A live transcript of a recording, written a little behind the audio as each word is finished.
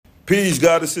Peace,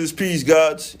 goddesses, peace,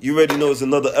 gods. You already know it's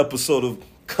another episode of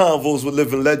Convos with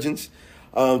Living Legends.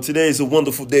 Today is a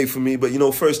wonderful day for me, but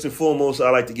first and foremost, I'd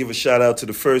like to give a shout out to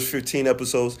the first 15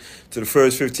 episodes, to the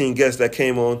first 15 guests that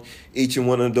came on each and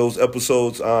one of those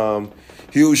episodes.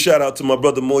 Huge shout out to my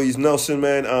brother Moise Nelson,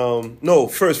 man.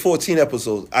 First 14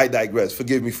 episodes. I digress.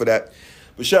 Forgive me for that.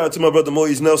 But shout out to my brother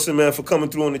Moise Nelson, man, for coming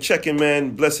through on the check-in,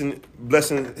 man, blessing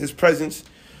his presence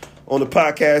on the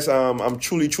podcast. I'm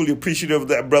truly, truly appreciative of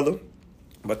that, brother.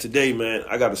 But today, man,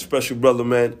 I got a special brother,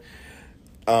 man.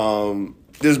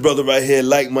 This brother right here,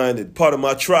 like-minded, part of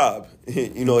my tribe.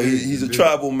 He's a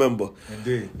tribal member.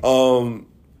 Indeed. Man,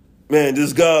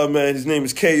 this guy, man, his name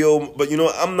is KO. But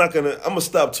I'm gonna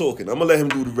stop talking. I'm gonna let him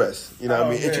do the rest.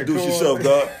 Introduce yourself,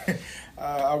 God.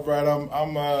 All right,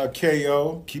 I'm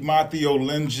KO, Kimathi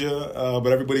Olinja,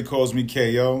 but everybody calls me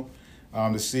KO.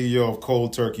 I'm the CEO of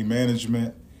Cold Turkey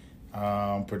Management,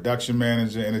 production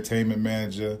manager, entertainment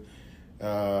manager,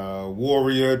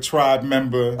 warrior, tribe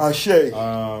member. Ashe.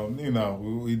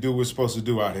 We do what we're supposed to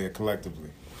do out here collectively.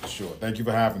 Sure. Thank you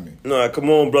for having me. No, come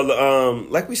on, brother.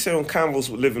 Like we say on Convos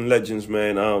with Living Legends,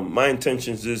 man, my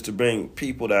intentions is to bring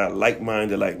people that are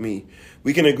like-minded like me.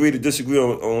 We can agree to disagree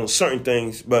on certain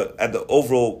things, but at the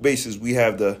overall basis, we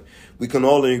can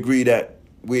all agree that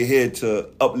we're here to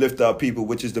uplift our people,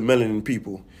 which is the melanin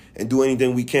people, and do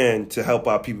anything we can to help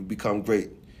our people become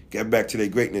great, get back to their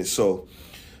greatness. So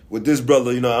with this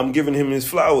brother, I'm giving him his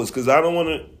flowers because I don't want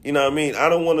to, I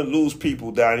don't want to lose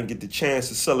people that I didn't get the chance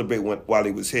to celebrate while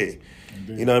he was here.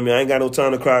 Indeed. I ain't got no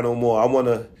time to cry no more. I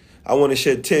want to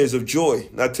shed tears of joy,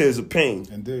 not tears of pain.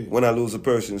 Indeed. When I lose a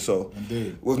person. So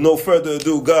Indeed. With no further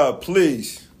ado, God,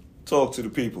 please talk to the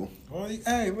people. Well,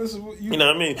 hey, listen. You know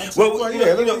what I mean?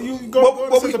 You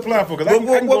go to the platform because I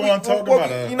can go on talking about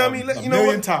a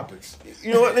million topics.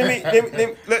 You know what?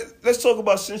 Let's talk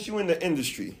about, since you're in the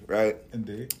industry, right?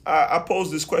 Indeed. I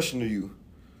pose this question to you.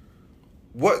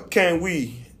 What can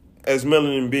we, as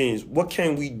melanin beings, what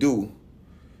can we do?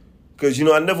 Because,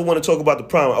 I never want to talk about the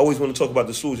problem. I always want to talk about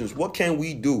the solutions. What can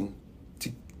we do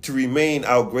to remain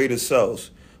our greater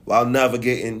selves while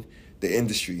navigating the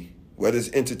industry? Whether it's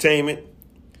entertainment,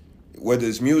 whether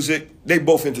it's music, they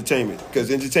both entertainment.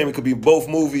 Because entertainment could be both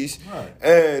movies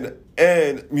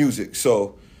and music.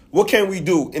 So what can we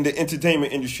do in the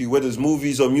entertainment industry, whether it's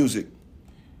movies or music?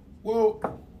 Well,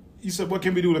 you said what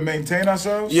can we do to maintain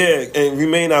ourselves? Yeah, and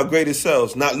remain our greatest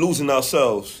selves, not losing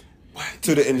ourselves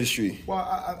to the industry. Well,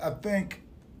 I think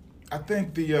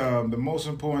the most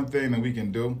important thing that we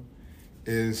can do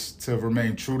is to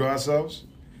remain true to ourselves,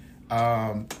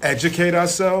 educate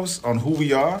ourselves on who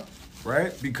we are,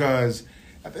 right? Because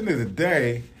at the end of the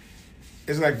day,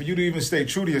 it's like for you to even stay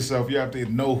true to yourself, you have to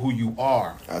know who you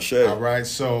are. All right,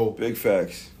 so big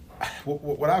facts.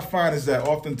 What I find is that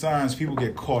oftentimes people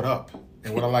get caught up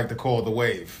in what I like to call the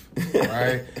wave,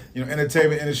 right?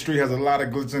 Entertainment industry has a lot of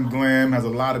glitz and glam, has a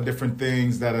lot of different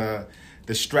things that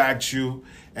distract you.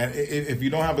 And if you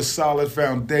don't have a solid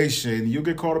foundation, you'll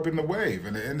get caught up in the wave.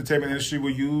 And the entertainment industry will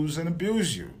use and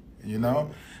abuse you,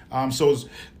 So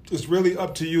it's really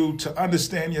up to you to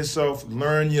understand yourself,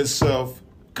 learn yourself,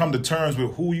 come to terms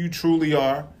with who you truly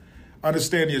are,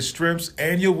 understand your strengths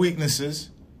and your weaknesses.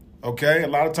 Okay, a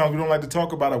lot of times we don't like to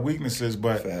talk about our weaknesses,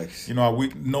 but facts.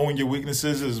 Knowing your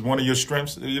weaknesses is one of your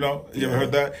strengths. You ever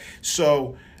heard that?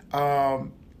 So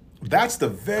that's the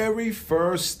very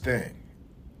first thing.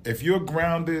 If you're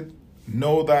grounded,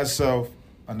 know thyself,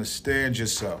 understand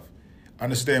yourself,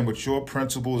 understand what your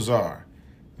principles are,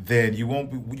 then you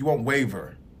won't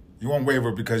waver. You won't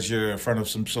waver because you're in front of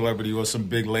some celebrity or some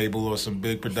big label or some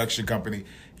big production company.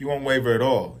 You won't waver at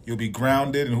all. You'll be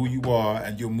grounded in who you are,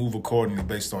 and you'll move accordingly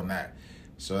based on that.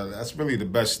 So that's really the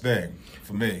best thing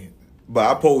for me. But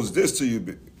I pose this to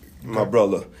you, my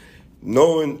brother,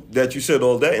 knowing that you said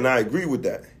all that, and I agree with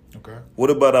that. Okay. What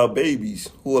about our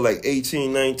babies who are like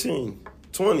 18, 19,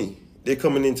 20? They're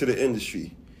coming into the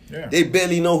industry. Yeah. They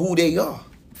barely know who they are.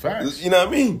 Facts. You know what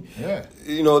I mean? Yeah.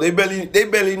 They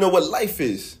barely know what life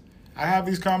is. I have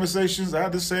these conversations. I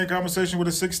had the same conversation with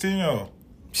a 16-year-old.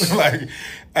 Like,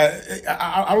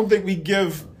 I don't think we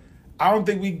give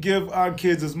our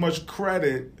kids as much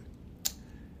credit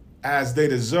as they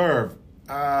deserve.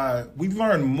 We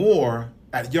learn more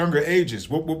at younger ages.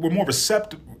 We're more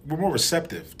receptive. We're more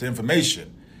receptive to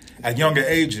information at younger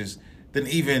ages than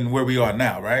even where we are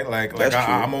now. Right? Like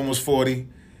I'm almost 40,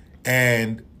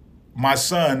 and my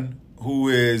son, who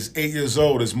is 8 years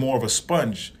old, is more of a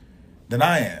sponge than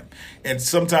I am. And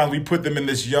sometimes we put them in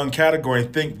this young category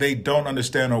and think they don't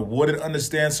understand or wouldn't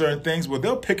understand certain things. Well,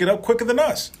 they'll pick it up quicker than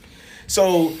us.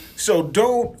 So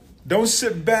don't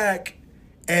sit back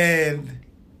and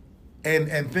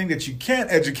and think that you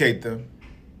can't educate them.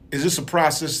 It's just a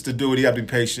process to do it. You have to be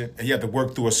patient, and you have to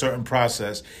work through a certain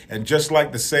process. And just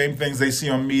like the same things they see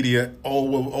on media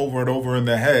over and over in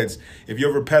their heads, if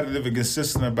you're repetitive and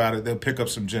consistent about it, they'll pick up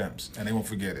some gems, and they won't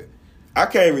forget it. I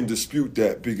can't even dispute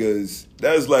that, because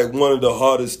that's like one of the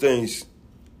hardest things,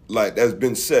 like, that's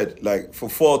been said, like, for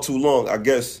far too long. I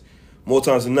guess more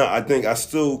times than not, I think I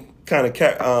still kind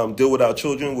of deal with our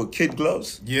children with kid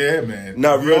gloves. Yeah, man.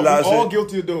 Not realizing, we're all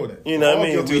guilty of doing it. You know all what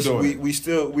I mean?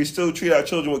 We still treat our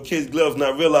children with kids gloves,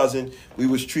 not realizing we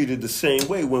was treated the same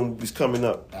way when we was coming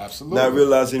up. Absolutely. Not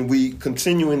realizing we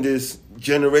continuing this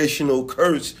generational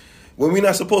curse when we're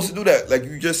not supposed to do that. Like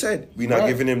you just said, we're not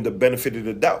giving them the benefit of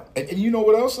the doubt. And you know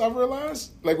what else I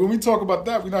realized? Like, when we talk about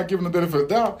that, we're not giving the benefit of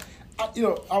the doubt.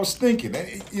 I was thinking,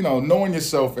 knowing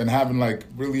yourself and having, like,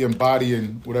 really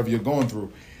embodying whatever you're going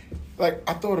through. Like,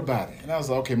 I thought about it, and I was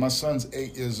like, okay, my son's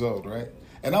 8 years old, right?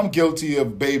 And I'm guilty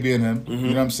of babying him. Mm-hmm. You know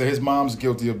what I'm saying? His mom's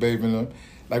guilty of babying him.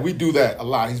 Like, we do that a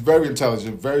lot. He's very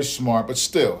intelligent, very smart, but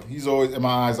still, he's always, in my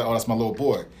eyes, like, oh, that's my little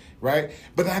boy, right?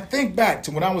 But I think back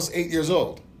to when I was 8 years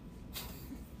old,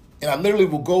 and I literally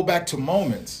will go back to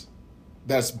moments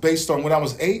that's based on when I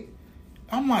was 8.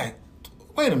 I'm like,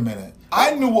 wait a minute.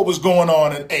 I knew what was going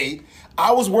on at 8.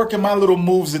 I was working my little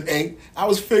moves at 8. I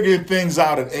was figuring things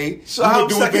out at 8. So we were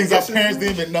doing things our parents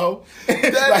didn't even know.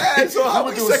 So how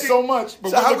we were doing so much,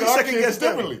 but so we look at our kids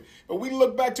differently. But we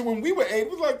look back to when we were 8, we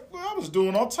was like, well, I was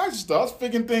doing all types of stuff. I was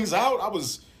figuring things out. I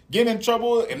was getting in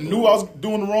trouble and knew I was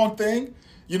doing the wrong thing.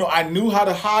 I knew how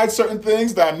to hide certain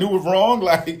things that I knew were wrong.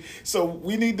 Like, so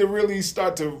we need to really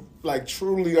start to, like,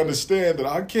 truly understand that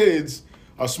our kids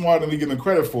are smarter than we give them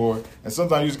credit for, and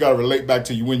sometimes you just gotta relate back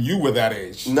to you when you were that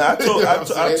age. No,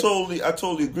 I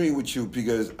totally agree with you,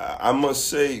 because I must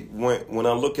say, when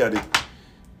I look at it,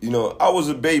 I was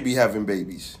a baby having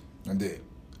babies. I did.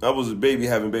 I was a baby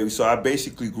having babies, so I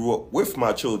basically grew up with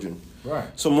my children. Right.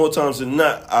 So more times than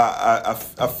not,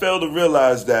 I fail to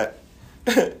realize that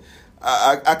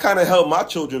I kind of held my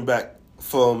children back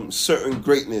from certain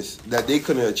greatness that they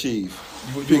couldn't achieve.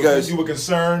 Because you were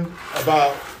concerned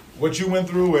about what you went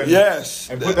through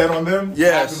and put that on them?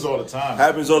 Yes. Happens all the time.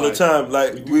 Happens all the time.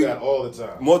 Like, we do that all the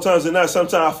time. More times than not,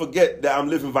 sometimes I forget that I'm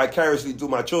living vicariously through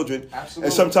my children. Absolutely.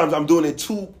 And sometimes I'm doing it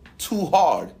too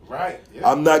hard. Right. Yeah.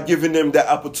 I'm not giving them that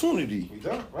opportunity. We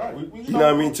don't. Right. You know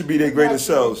what I mean? To be their greatest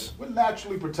selves. We're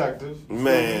naturally protective.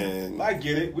 Man. I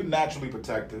get it. We're naturally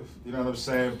protective. You know what I'm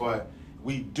saying? But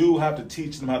we do have to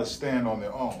teach them how to stand on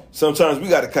their own. Sometimes we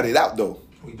got to cut it out, though.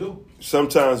 We do.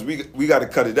 Sometimes we got to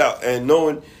cut it out. And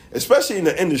knowing, especially in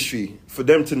the industry, for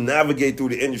them to navigate through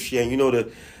the industry, and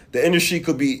the industry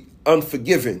could be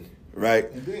unforgiving,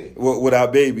 right? Indeed. With our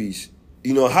babies.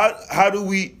 How do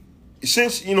we,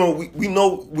 since we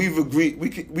know we've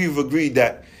agreed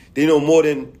that they know more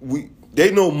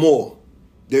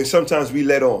than sometimes we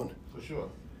let on. For sure.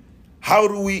 How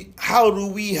do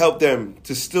we help them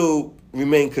to still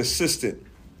remain consistent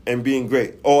and being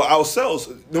great, or ourselves,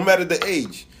 no matter the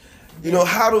age?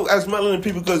 How do, as melanin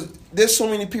people, because there's so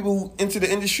many people who into the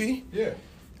industry. Yeah.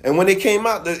 And when they came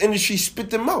out, the industry spit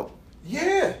them out.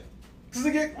 Yeah.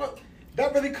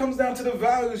 That really comes down to the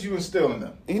values you instill in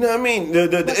them. You know what I mean?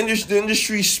 The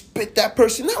industry spit that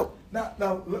person out.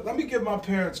 Now, let me give my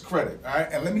parents credit, all right?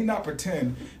 And let me not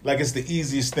pretend like it's the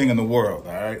easiest thing in the world,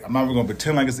 all right? I'm not even going to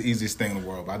pretend like it's the easiest thing in the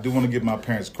world, but I do want to give my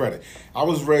parents credit. I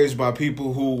was raised by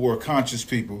people who were conscious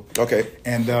people. Okay.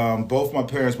 And both my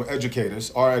parents were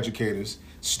are educators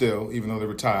still, even though they're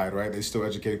retired, right? They still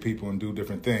educate people and do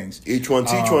different things. Each one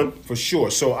teach one. For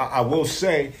sure. So I will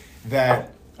say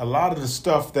that a lot of the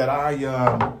stuff that I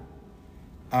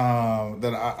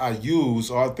use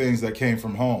are things that came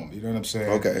from home. You know what I'm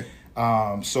saying? Okay.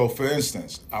 So, for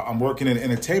instance, I'm working in the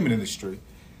entertainment industry,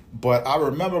 but I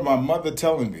remember my mother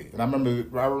telling me, and I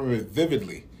remember it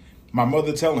vividly, my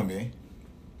mother telling me,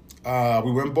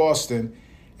 we were in Boston,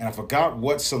 and I forgot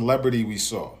what celebrity we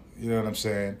saw. You know what I'm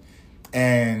saying?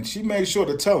 And she made sure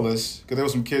to tell us, because there were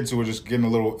some kids who were just getting a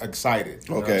little excited.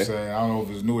 You know what I'm saying? I don't know if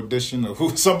it was New Edition or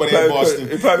who, somebody in Boston.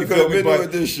 It probably could have been New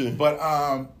Edition. But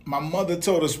my mother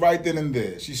told us right then and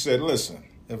there, she said, listen,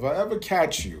 if I ever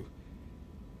catch you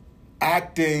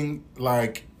acting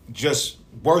like just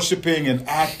worshiping and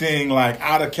acting like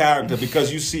out of character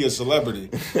because you see a celebrity,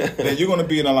 then you're going to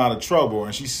be in a lot of trouble.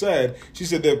 And she said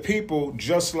there are people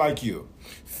just like you.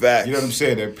 Facts. You know what I'm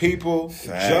saying? There are people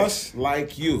just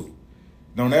like you.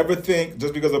 Don't ever think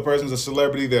just because a person's a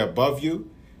celebrity, they're above you.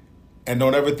 And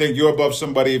don't ever think you're above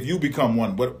somebody if you become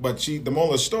one. But the moral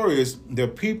of the story is they're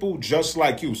people just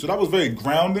like you. So that was very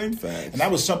grounding. Facts. And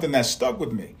that was something that stuck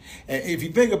with me. And if you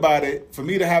think about it, for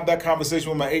me to have that conversation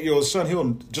with my 8-year-old son,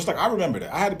 he'll, just like I remember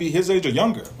that. I had to be his age or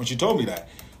younger when she told me that.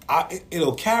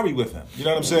 It'll carry with him. You know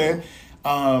what I'm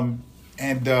saying?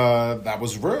 And that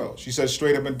was real. She said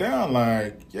straight up and down,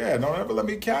 like, yeah, don't ever let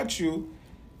me catch you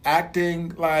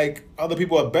acting like other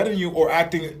people are better than you or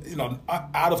acting,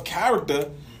 out of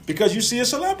character because you see a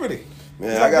celebrity.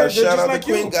 Man, like, I got to shout out like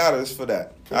the Queen Goddess for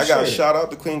that. Appreciate I got to it. shout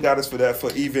out the Queen Goddess for that,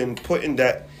 for even putting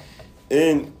that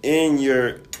in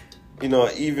your,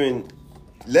 even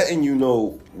letting you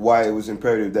know why it was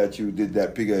imperative that you did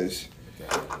that, because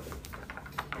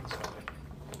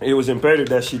it was imperative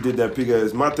that she did that,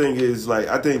 because my thing is, like,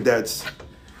 I think that's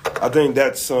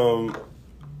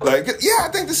like, yeah, I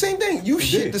think the same thing. You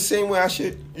shit the same way I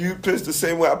shit. You piss the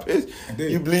same way I piss.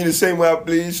 You bleed the same way I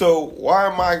bleed. So why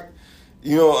am I,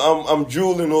 I'm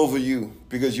drooling over you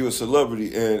because you're a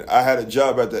celebrity? And I had a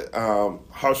job at the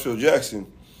Hartsfield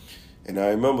Jackson, and I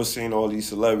remember seeing all these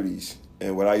celebrities.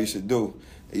 And what I used to do,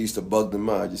 I used to bug them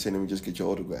out. I just say, let me just get your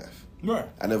autograph. Right.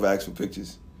 I never asked for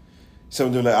pictures. Some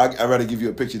of them like, I'd rather give you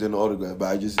a picture than an autograph, but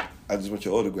I just want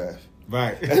your autograph.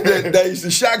 Right. And that used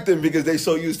to shock them because they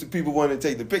so used to people wanting to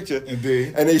take the picture.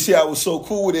 Indeed. And they see I was so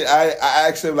cool with it. I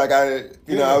asked them, like, I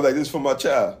was like, this is for my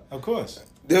child. Of course.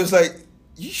 They was like,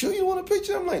 you sure you want a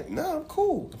picture? I'm like, nah, I'm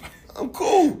cool. I'm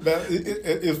cool. Now,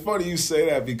 it's funny you say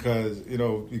that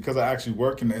because I actually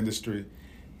work in the industry,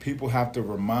 people have to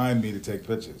remind me to take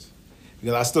pictures.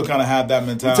 Because I still kind of have that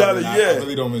mentality. I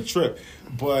really don't trip.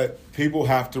 But people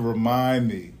have to remind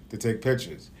me to take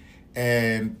pictures.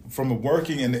 And from a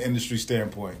working in the industry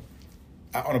standpoint,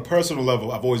 on a personal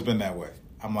level, I've always been that way.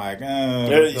 I'm like,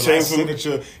 the last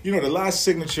signature, the last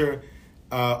signature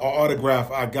or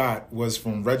autograph I got was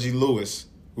from Reggie Lewis,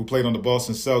 who played on the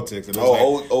Boston Celtics. And it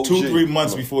was 2-3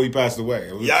 months before he passed away.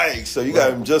 Yikes! So you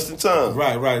got him just in time.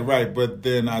 Right. But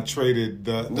then I traded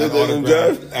the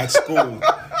autograph at school.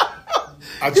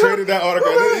 I traded that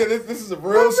autograph. This is a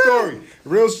real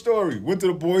story. Went to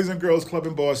the Boys and Girls Club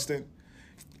in Boston.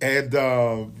 And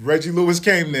Reggie Lewis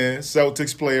came there,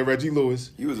 Celtics player Reggie Lewis.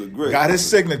 He was a great. Got his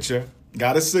signature.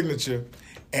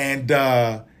 And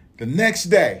the next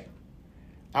day,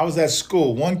 I was at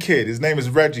school. One kid, his name is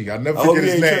Reggie. I'll never forget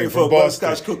his name, from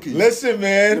Boston. Listen,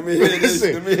 man. Let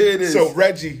me hear this. So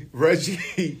Reggie,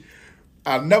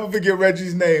 I'll never forget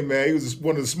Reggie's name, man. He was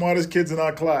one of the smartest kids in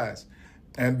our class.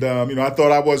 And, I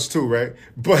thought I was too, right?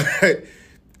 But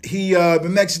he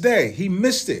the next day, he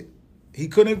missed it. He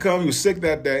couldn't come. He was sick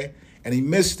that day, and he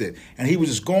missed it. And he was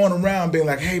just going around being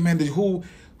like, hey, man, who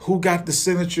got the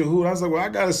signature? Who? And I was like, well, I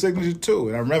got a signature too.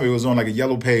 And I remember it was on like a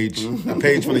yellow page, a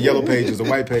page for the yellow pages, the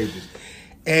white pages.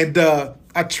 And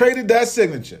I traded that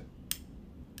signature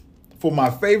for my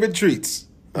favorite treats,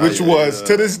 which was,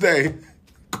 to this day,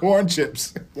 corn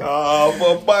chips.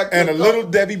 And a little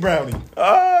Debbie brownie.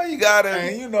 Oh, you got it.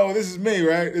 And this is me,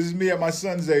 right? This is me at my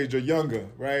son's age or younger,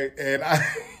 right? And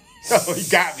he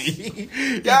got me.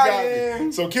 He got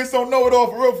me. So kids don't know it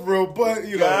all for real, but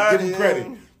give him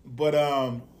credit. But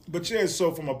yeah,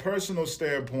 so from a personal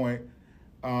standpoint,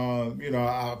 I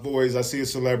see a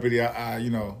celebrity,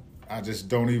 I just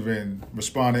don't even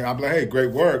respond. I'm like, hey,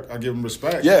 great work. I give him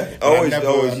respect. Yeah, I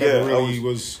never really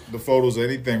was the photos or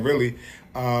anything really.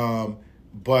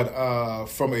 But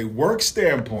from a work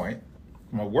standpoint,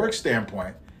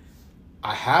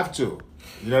 I have to.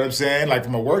 You know what I'm saying? Like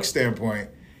from a work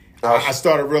standpoint, I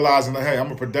started realizing that, hey,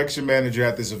 I'm a production manager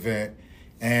at this event,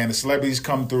 and the celebrities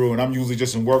come through, and I'm usually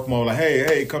just in work mode, like,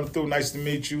 hey, come through, nice to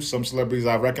meet you. Some celebrities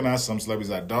I recognize, some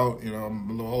celebrities I don't. I'm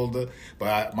a little older,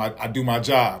 but I do my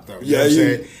job, though. You know what I'm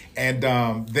saying? And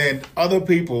then other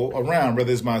people around,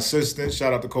 whether it's my assistant,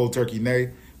 shout out to Cold Turkey Nate,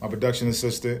 my production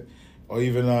assistant, or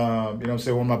even, one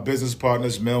of my business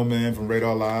partners, Mailman from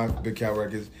Radar Live, Big Cat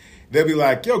Records, they'll be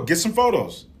like, yo, get some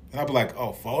photos. And I'll be like,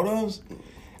 oh, photos?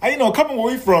 Coming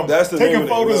where we from, taking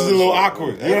photos is a little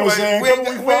awkward. You know what I'm saying? We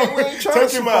ain't trying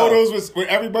taking photos with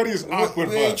everybody is awkward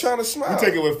for us. We ain't trying to smile. We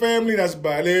take it with family, that's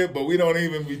about it, but we don't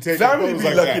even be taking family photos be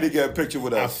like lucky that. To get a picture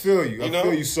with us. I feel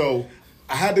you. So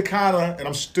I had to kind of, and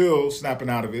I'm still snapping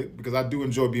out of it because I do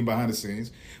enjoy being behind the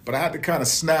scenes, but I had to kind of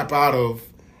snap out of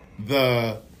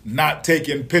the not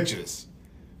taking pictures.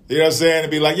 You know what I'm saying?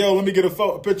 And be like, yo, let me get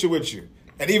a picture with you.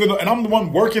 And I'm the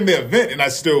one working the event, and I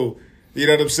still... You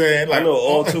know what I'm saying? Like, I know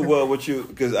all too well what you,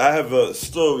 because I have a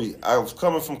story. I was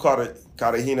coming from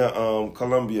Cartagena,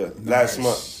 Colombia last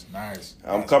month. Nice.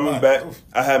 I'm coming back.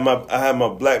 I had my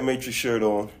Black Matrix shirt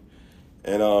on,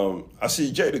 and I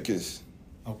see Jadakiss.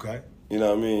 Okay. You know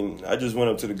what I mean? I just went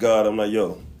up to the guard. I'm like,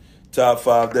 yo, Top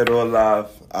 5 dead or alive.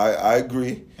 I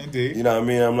agree. Indeed. You know what I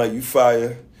mean? I'm like, you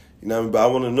fire. You know what I mean? But I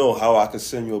want to know how I can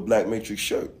send you a Black Matrix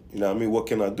shirt. You know what I mean? What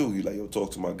can I do? You like, yo,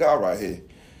 talk to my guy right here.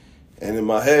 And in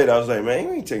my head, I was like, man,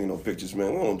 you ain't taking no pictures,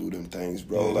 man. We don't do them things,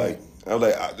 bro. Yeah. Like, I was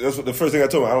like, that's what the first thing I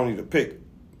told him. I don't need a pic.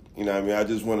 You know what I mean? I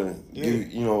just want to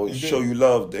give, show you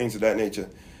love, things of that nature.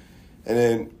 And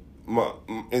then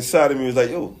inside of me was like,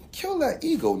 yo, kill that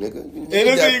ego, nigga. You need It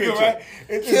is that ego, picture.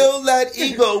 right? Kill that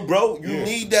ego, bro. You Yeah.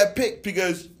 need that pic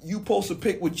because you post a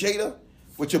pic with Jada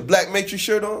with your Black Matrix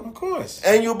shirt on. Of course.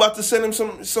 And you're about to send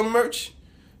him some merch.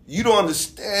 You don't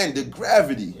understand the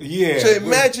gravity. Yeah. So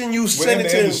imagine you send it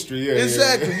to him. Industry. Yeah,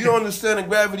 exactly. Yeah. You don't understand the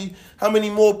gravity. How many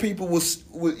more people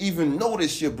will even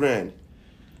notice your brand?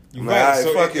 You're Like, right. all right,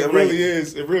 So fuck it it. really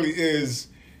is. It really is.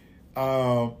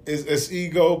 It's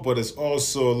ego, but it's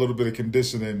also a little bit of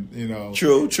conditioning. You know,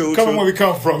 True. Coming where we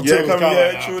come from. Yeah, too.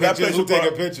 true. That plays We're a part.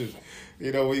 taking pictures.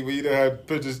 You know, we either had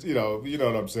pictures. You know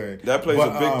what I'm saying. That plays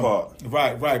a big part.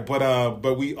 Right.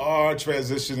 But we are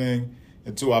transitioning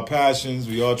into our passions.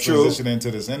 We are True. transitioning into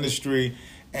this industry,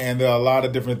 and there are a lot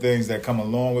of different things that come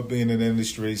along with being in the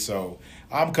industry. So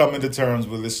I'm coming to terms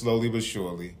with it slowly but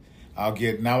surely. I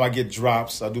get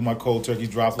drops. I do my cold turkey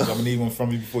drops. I'm gonna need one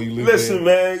from you before you leave. Listen,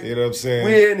 man. You know what I'm saying?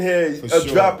 We're in here. For A sure.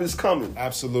 drop is coming.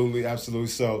 Absolutely.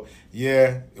 So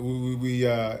yeah, we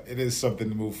it is something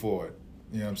to move forward.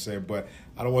 You know what I'm saying? But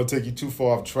I don't want to take you too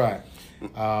far off track.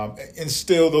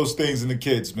 Instill those things in the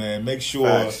kids, man. Make sure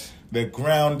Facts. they're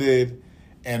grounded,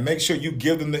 and make sure you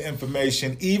give them the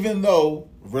information, even though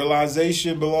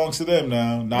realization belongs to them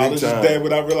now. Knowledge is time. dead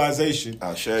without realization.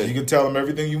 You can tell them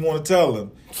everything you want to tell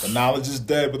them, but knowledge is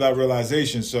dead without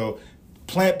realization. So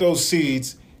plant those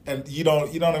seeds, and you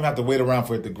don't even have to wait around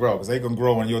for it to grow, because they're going to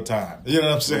grow in your time. You know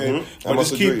what I'm saying? Mm-hmm. But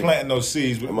just keep planting those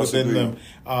seeds within agree.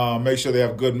 them. Make sure they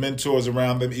have good mentors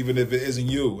around them, even if it isn't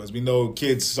you. As we know,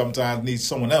 kids sometimes need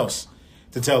someone else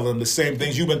to tell them the same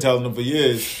things you've been telling them for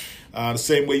years. The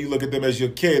same way you look at them as your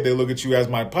kid, they look at you as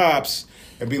my pops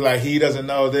and be like, he doesn't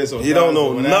know this, or He don't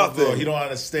know whatever, nothing. or he don't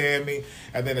understand me.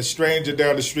 And then a stranger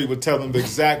down the street would tell them the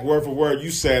exact word for word you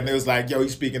said, and it was like, yo,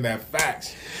 he's speaking that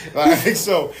facts. Like,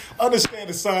 so understand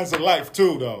the signs of life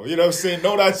too, though. You know what I'm saying?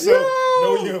 Know thyself,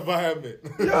 know your environment.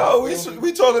 Yo,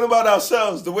 we talking about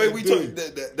ourselves. The way we talk,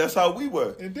 Indeed. that's how we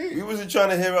were. Indeed. We wasn't trying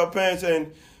to hear our parents.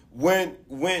 And when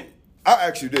I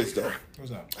ask you this though,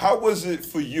 What's up? how was it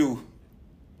for you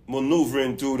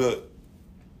maneuvering through the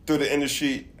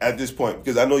industry at this point?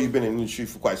 Because I know you've been in the industry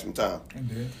for quite some time.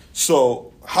 Indeed.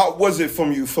 So how was it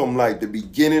from like the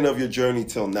beginning of your journey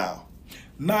till now?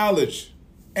 Knowledge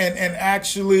and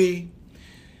actually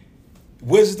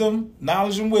wisdom,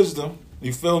 knowledge and wisdom,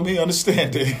 you feel me?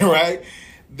 Understanding, right?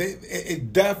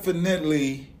 It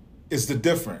definitely is the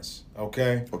difference,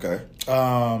 okay? Okay.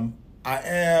 I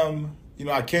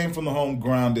came from the home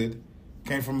grounded,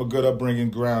 came from a good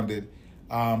upbringing grounded,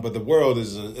 but the world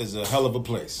is a hell of a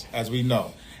place, as we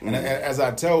know. And as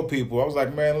I tell people, I was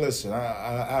like, man, listen,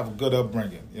 I have a good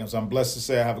upbringing. You know, so I'm blessed to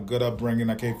say I have a good upbringing.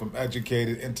 I came from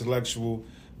educated, intellectual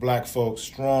black folks,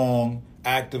 strong,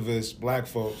 activist black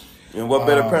folks. And what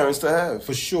better parents to have?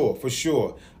 For sure.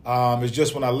 It's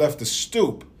just when I left the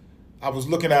stoop, I was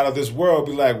looking out of this world,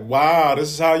 be like, wow, this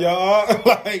is how y'all are.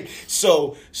 Like,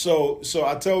 so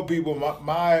I tell people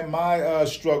my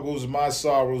struggles, my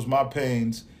sorrows, my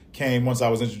pains came once I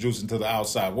was introduced into the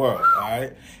outside world. All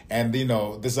right, and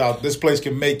this place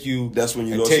can make you. That's when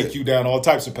you and lost take it. you down all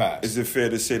types of paths. Is it fair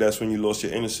to say that's when you lost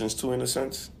your innocence too, in a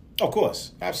sense? Of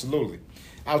course, absolutely,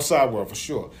 outside world for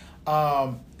sure.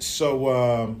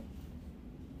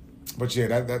 But yeah,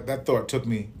 that thought took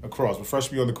me across.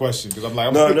 Refresh me on the question, because I'm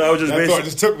like, I was just that thought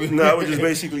just took me. No, I was just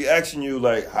basically asking you,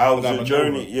 like, how was How your did I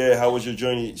journey? maneuver? Yeah, how was your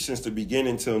journey since the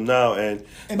beginning till now? And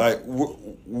like,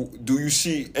 do you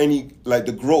see any like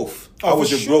the growth? How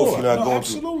was your growth? Going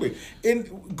absolutely.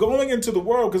 Going into the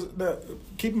world, because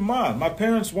keep in mind, my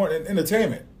parents weren't in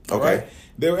entertainment. Okay. Right?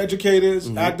 They were educators,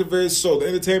 activists. So the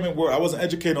entertainment world, I wasn't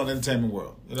educated on the entertainment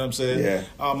world. You know what I'm saying?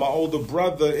 Yeah. My older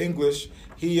brother, English,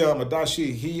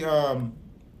 Adashi, he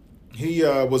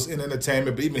was in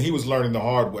entertainment, but even he was learning the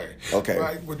hard way. Okay.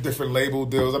 Right? With different label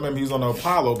deals. I remember he was on the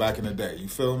Apollo back in the day. You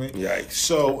feel me? Yikes.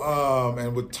 So,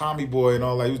 and with Tommy Boy and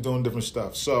all that, he was doing different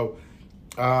stuff. So,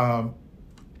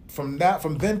 from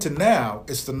then to now,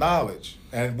 it's the knowledge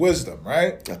and wisdom,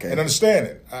 right? Okay. And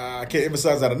understanding. I can't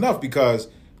emphasize that enough, because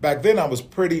back then I was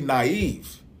pretty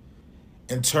naive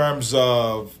in terms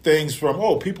of things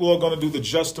from, people are going to do the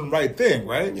just and right thing,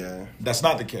 right? Yeah. That's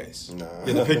not the case. Nah.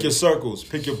 You have to pick your circles,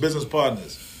 pick your business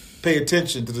partners, pay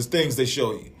attention to the things they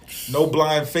show you. No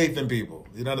blind faith in people.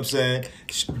 You know what I'm saying?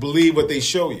 Believe what they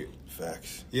show you.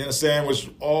 Facts. You understand? Which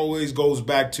always goes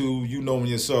back to you knowing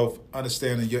yourself,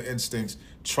 understanding your instincts,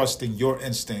 trusting your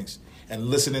instincts, and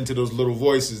listening to those little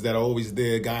voices that are always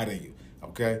there guiding you.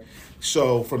 Okay?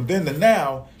 So from then to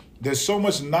now, there's so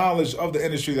much knowledge of the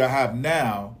industry that I have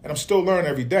now, and I'm still learning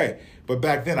every day. But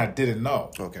back then I didn't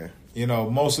know. Okay. You know,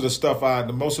 most of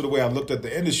the way I looked at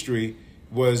the industry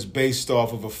was based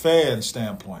off of a fan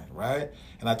standpoint, right?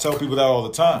 And I tell people that all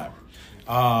the time.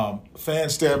 Fan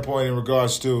standpoint in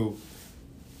regards to,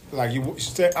 like, you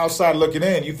stay outside looking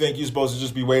in, you think you're supposed to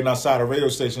just be waiting outside a radio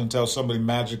station until somebody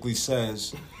magically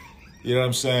says, you know what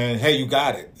I'm saying, hey, you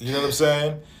got it. You know what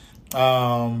I'm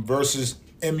saying? Versus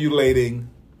emulating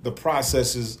the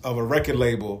processes of a record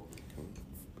label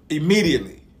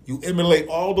immediately. You emulate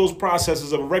all those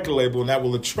processes of a record label, and that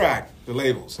will attract the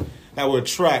labels. That will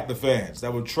attract the fans.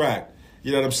 That will attract,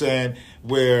 you know what I'm saying,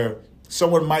 where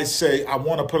someone might say, I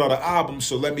want to put out an album,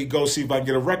 so let me go see if I can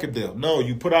get a record deal. No,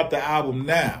 you put out the album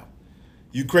now.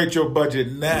 You create your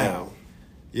budget now.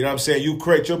 You know what I'm saying? You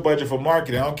create your budget for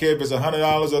marketing. I don't care if it's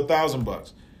 $100 or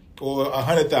 $1,000 or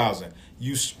 $100,000.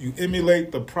 You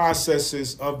emulate the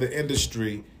processes of the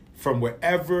industry from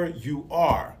wherever you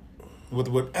are. With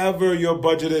whatever your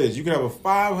budget is. You can have a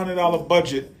 $500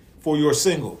 budget for your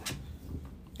single.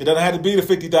 It doesn't have to be the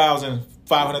 $50,000,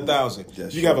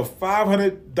 $500,000. You can have a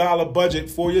 $500 budget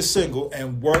for your single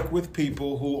and work with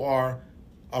people who are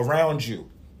around you.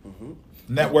 Mm-hmm.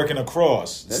 Networking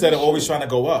across instead of always trying to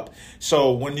go up.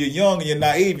 So when you're young and you're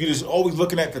naive, you're just always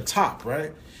looking at the top,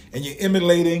 right? And you're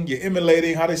emulating,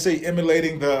 how they say,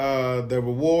 emulating the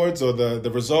rewards or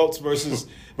the results versus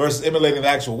emulating the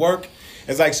actual work.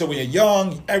 It's like, so when you're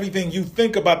young, everything you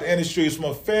think about the industry is from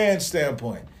a fan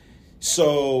standpoint.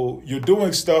 So you're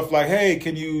doing stuff like, hey,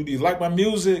 do you like my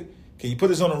music? Can you put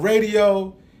this on the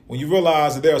radio? When you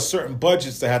realize that there are certain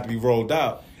budgets that have to be rolled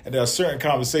out, and there are certain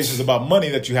conversations about money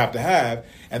that you have to have,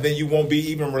 and then you won't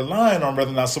be even relying on whether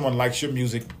or not someone likes your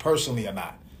music personally or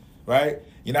not, right?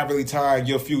 You're not really tying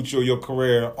your future or your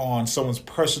career on someone's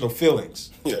personal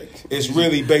feelings. Yeah. It's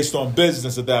really based on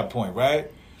business at that point, right?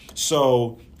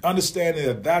 So understanding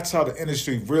that that's how the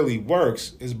industry really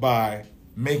works is by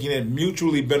making it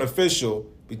mutually beneficial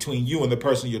between you and the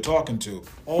person you're talking to,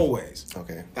 always.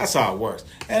 Okay. That's how it works.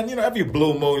 And, you know, every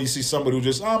blue moon, you see somebody who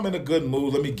just, I'm in a good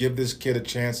mood, let me give this kid a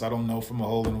chance, I don't know, from a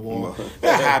hole in the wall.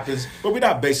 That happens, but we're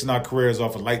not basing our careers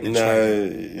off of lightning strike.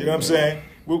 You know what I'm saying?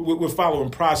 We're following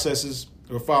processes,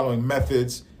 we're following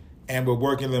methods, and we're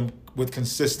working them with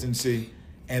consistency.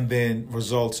 And then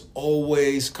results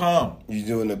always come. You're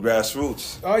doing the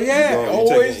grassroots. Oh, yeah.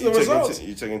 Always the results.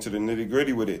 You're taking to the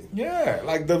nitty-gritty with it. Yeah.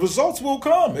 Like, the results will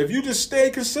come. If you just stay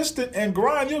consistent and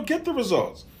grind, you'll get the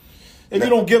results. If you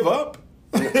don't give up.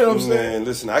 You know what I'm saying? Man,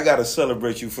 listen, I got to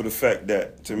celebrate you for the fact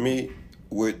that, to me,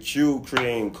 with you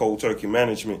creating Cold Turkey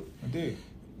Management, indeed,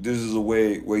 this is a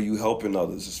way where you helping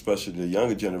others, especially the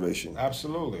younger generation.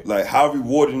 Absolutely. Like, how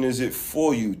rewarding is it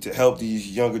for you to help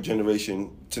these younger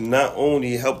generation to not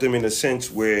only help them in a sense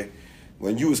where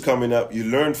when you was coming up, you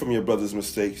learned from your brother's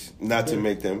mistakes, not to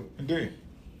make them. Indeed.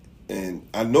 And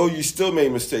I know you still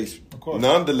made mistakes. Of course.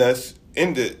 Nonetheless,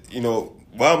 in the,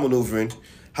 while maneuvering,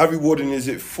 how rewarding is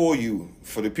it for you,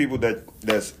 for the people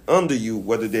that's under you,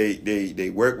 whether they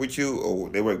work with you or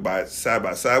they work side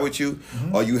by side with you,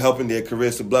 mm-hmm. or you helping their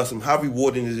careers to blossom? How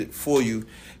rewarding is it for you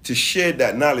to share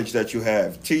that knowledge that you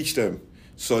have, teach them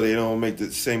so they don't make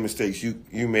the same mistakes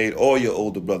you made or your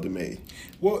older brother made?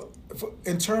 Well,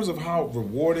 in terms of how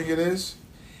rewarding it is,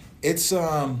 it's,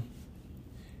 as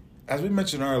we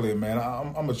mentioned earlier, man,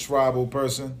 I'm a tribal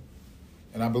person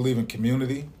and I believe in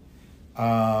community.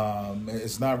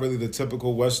 It's not really the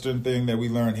typical Western thing that we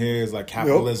learn here is like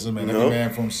capitalism and every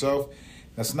man for himself.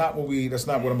 That's not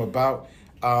what I'm about.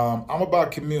 I'm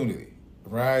about community,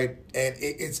 right? And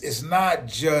it's not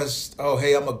just, oh,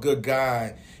 hey, I'm a good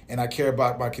guy and I care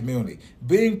about my community.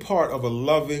 Being part of a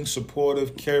loving,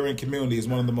 supportive, caring community is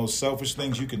one of the most selfish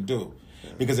things you can do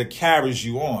because it carries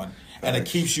you on. And it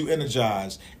keeps you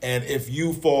energized. And if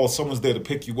you fall, someone's there to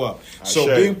pick you up.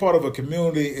 So being part of a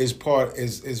community is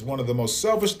one of the most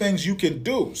selfish things you can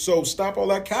do. So stop all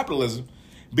that capitalism.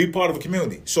 Be part of a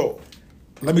community. So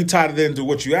let me tie it into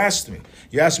what you asked me.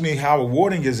 You asked me how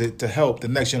rewarding is it to help the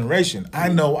next generation. I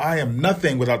know I am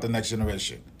nothing without the next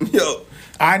generation. Yo,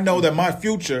 I know that my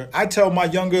future, I tell my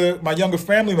younger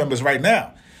family members right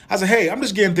now, I said, hey, I'm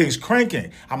just getting things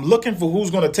cranking. I'm looking for who's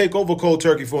going to take over Cold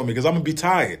Turkey for me because I'm going to be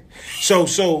tired.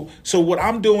 So what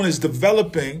I'm doing is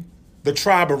developing the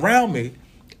tribe around me,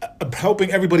 helping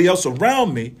everybody else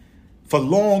around me for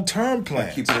long-term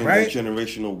plans, Keep it in right? that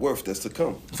generational worth that's to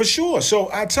come. For sure. So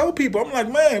I tell people, I'm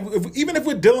like, man, even if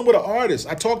we're dealing with an artist,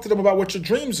 I talk to them about what your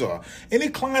dreams are. Any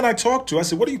client I talk to, I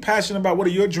say, what are you passionate about? What are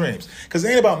your dreams? Because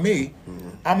it ain't about me. Mm-hmm.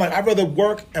 I'm like, I'd rather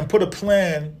work and put a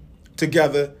plan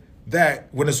together that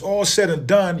when it's all said and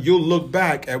done, you'll look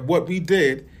back at what we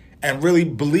did and really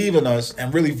believe in us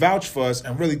and really vouch for us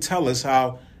and really tell us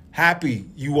how happy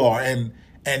you are. And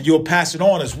you'll pass it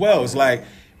on as well. It's like,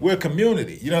 we're a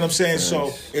community. You know what I'm saying? Nice.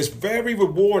 So it's very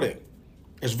rewarding.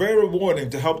 It's very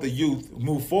rewarding to help the youth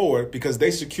move forward because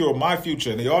they secure my future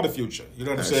and they are the future. You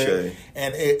know what I'm saying?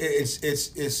 And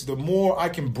it's the more I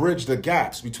can bridge the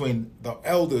gaps between the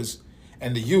elders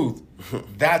and the youth,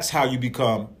 that's how you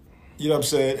become, you know what I'm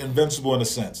saying, invincible in a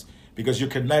sense. Because you're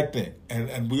connecting,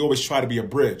 and we always try to be a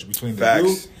bridge between the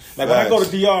youth. Like when I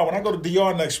go to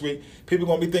DR next week, people are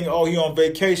going to be thinking, oh, he on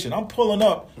vacation. I'm pulling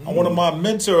up on one of my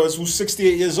mentors who's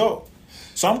 68 years old.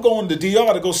 So I'm going to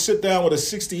DR to go sit down with a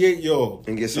 68-year-old.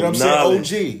 And get some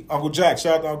knowledge. OG, Uncle Jack,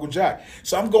 shout out to Uncle Jack.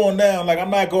 So I'm going down, like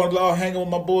I'm not going to hanging with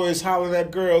my boys, hollering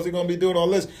at girls. They're going to be doing all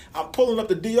this. I'm pulling up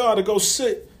to DR to go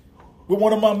sit with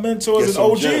one of my mentors and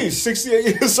OGs, gems.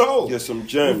 68 years old. Get some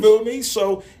gems. You feel me?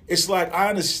 So it's like I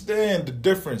understand the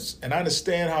difference, and I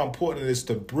understand how important it is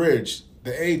to bridge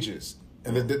the ages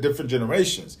and the different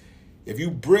generations. If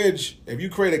you bridge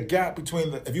the gap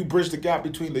between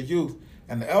the youth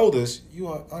and the elders, you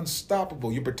are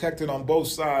unstoppable. You're protected on both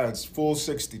sides, full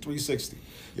 60, 360.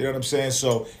 You know what I'm saying?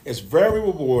 So it's very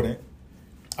rewarding.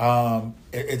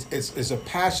 It's a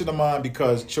passion of mine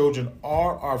because children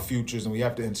are our futures and we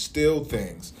have to instill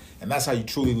things. And that's how you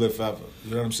truly live forever.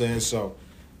 You know what I'm saying? So,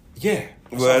 yeah.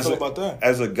 Well,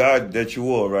 as a God that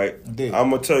you are, right? Indeed. I'm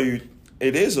going to tell you,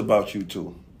 it is about you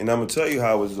too. And I'm going to tell you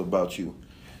how it's about you.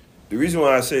 The reason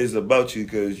why I say it's about you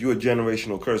because you're a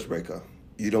generational curse breaker.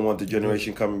 You don't want the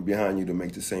generation coming behind you to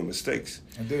make the same mistakes.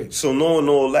 Indeed. So knowing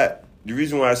all that, the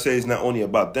reason why I say it's not only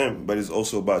about them, but it's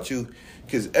also about you.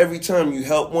 Because every time you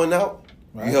help one out,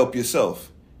 right, you help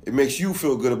yourself. It makes you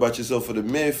feel good about yourself for the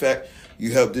mere fact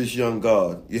you help this young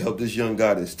God, you help this young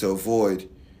goddess to avoid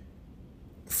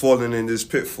falling in this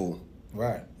pitfall.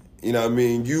 Right. You know what I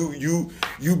mean?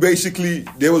 You basically,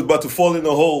 they was about to fall in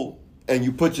a hole and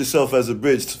you put yourself as a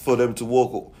bridge for them to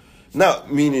walk.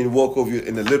 Not meaning walk over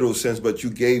in the literal sense, but you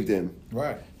gave them.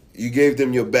 Right. You gave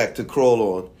them your back to crawl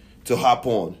on, to hop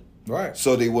on. Right.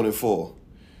 So they wouldn't fall.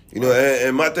 You know,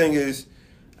 and my thing is,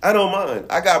 I don't mind.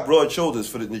 I got broad shoulders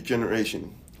for the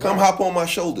generation. Come hop on my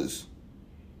shoulders.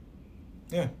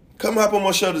 Yeah. Come hop on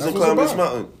my shoulders and climb this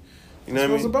mountain. You know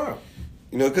what I mean? About.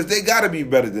 You know, because they got to be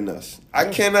better than us. I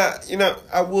cannot, you know,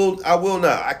 I will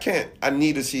not. I can't. I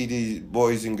need to see these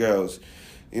boys and girls,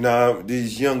 you know,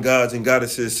 these young gods and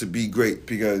goddesses to be great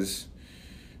because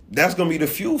that's going to be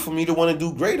the fuel for me to want to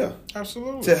do greater.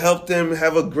 Absolutely. To help them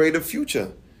have a greater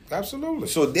future. Absolutely.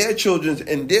 So their children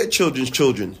and their children's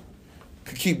children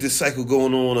could keep this cycle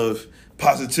going on of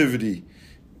positivity.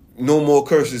 No more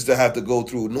curses to have to go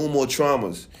through. No more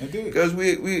traumas. Indeed. Because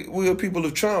we are people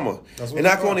of trauma. And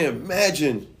I can only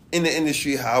imagine in the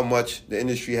industry how much the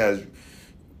industry has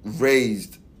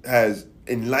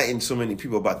enlightened so many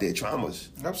people about their traumas.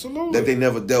 Absolutely. That they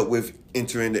never dealt with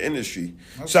entering the industry.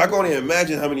 Absolutely. So I can only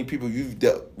imagine how many people you've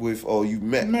dealt with or you've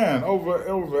met. Man,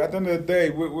 over. At the end of the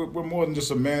day, we're more than just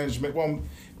a management. Well,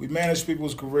 we manage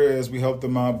people's careers. We help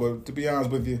them out. But to be honest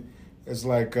with you, it's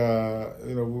like,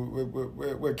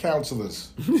 we're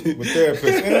counselors, we're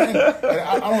therapists. And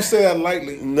I don't say that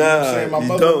lightly. Nah,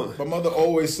 my mother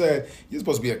always said, you're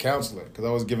supposed to be a counselor, because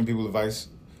I was giving people advice.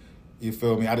 You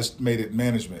feel me? I just made it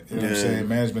management. You know what I'm saying?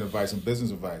 Management advice and business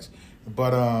advice.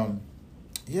 But,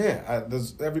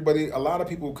 there's everybody, a lot of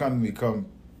people who come to me come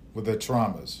with their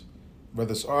traumas.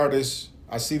 Whether it's artists,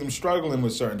 I see them struggling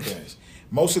with certain things.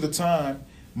 Most of the time,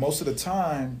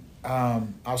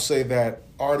 I'll say that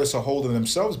artists are holding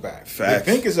themselves back. Facts.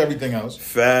 They think it's everything else.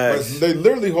 Facts. But they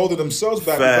literally holding themselves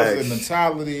back because of their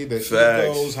mentality, their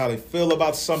egos, how they feel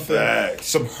about something,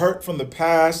 some hurt from the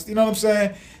past. You know what I'm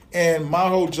saying? And my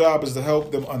whole job is to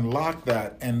help them unlock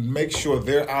that and make sure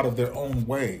they're out of their own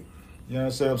way. You know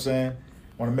what I'm saying?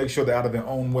 I want to make sure they're out of their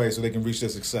own way so they can reach their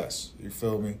success. You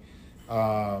feel me?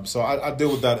 So I deal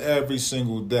with that every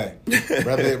single day.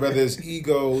 Whether it's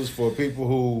egos for people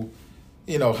who,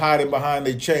 you know, hiding behind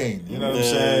their chain. You know what I'm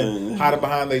saying? Hiding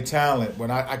behind their talent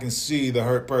when I can see the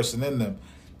hurt person in them.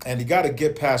 And you got to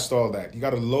get past all that. You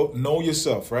got to know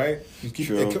yourself, right?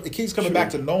 It keeps coming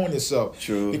back to knowing yourself.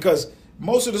 True. Because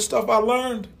most of the stuff I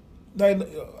learned,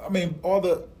 I mean, all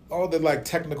the like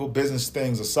technical business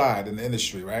things aside in the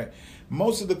industry, right?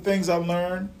 Most of the things I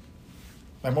learned,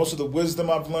 like most of the wisdom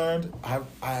I've learned,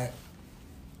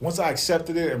 once I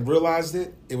accepted it and realized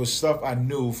it, it was stuff I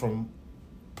knew from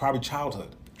probably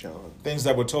childhood. Things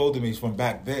that were told to me from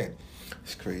back then.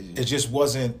 It's crazy. It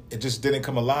just didn't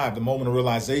come alive. The moment of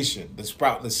realization,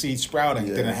 the seed sprouting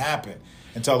didn't happen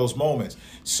until those moments.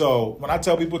 So when I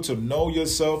tell people to know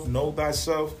yourself, know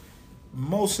thyself,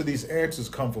 most of these answers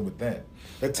come from within.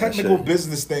 The technical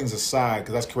business things aside,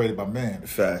 because that's created by man.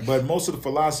 Facts. But most of the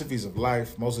philosophies of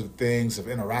life, most of the things of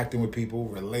interacting with people,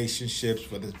 relationships,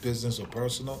 whether it's business or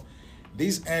personal,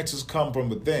 these answers come from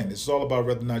within. It's all about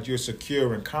whether or not you're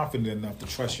secure and confident enough to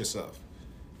trust yourself.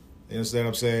 You understand what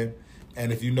I'm saying?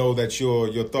 And if you know that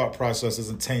your thought process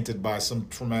isn't tainted by some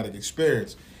traumatic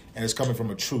experience and it's coming from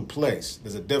a true place,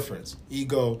 there's a difference.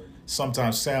 Ego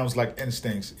sometimes sounds like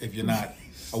instincts if you're not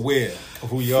aware of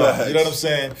who you are. You know what I'm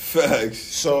saying? Facts.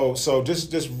 So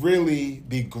just really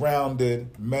be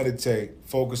grounded, meditate,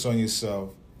 focus on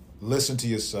yourself, listen to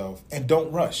yourself, and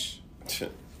don't rush.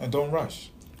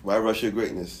 Why rush your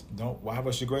greatness? Why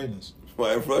rush your greatness?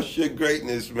 Why rush your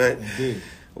greatness, man? Indeed.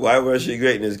 Why rush your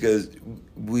greatness? Because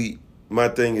my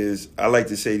thing is, I like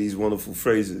to say these wonderful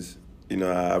phrases. You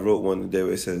know, I wrote one today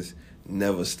where it says,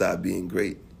 never stop being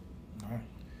great. All right.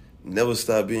 Never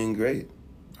stop being great.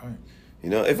 All right. You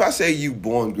know, if I say you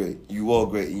born great, you all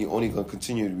great, and you're only going to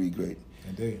continue to be great.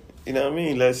 Indeed. You know what I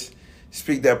mean? Let's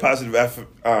speak that positive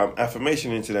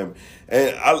affirmation into them.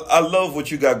 And I love what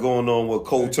you got going on with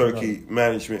cold turkey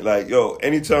management. Like, yo,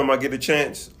 anytime I get a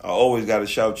chance, I always got to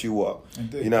shout you up.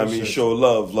 Indeed. You know what I mean? Show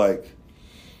love. Like,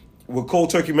 with cold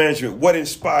turkey management, what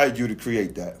inspired you to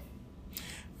create that?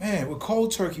 Man, with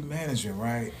cold turkey management,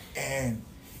 right? And,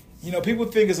 you know, people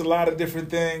think it's a lot of different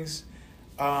things.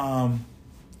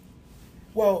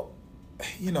 Well,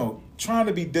 you know, trying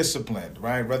to be disciplined,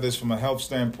 right? Whether it's from a health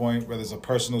standpoint, whether it's a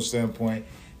personal standpoint,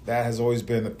 that has always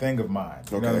been a thing of mine.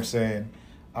 You know what I'm saying?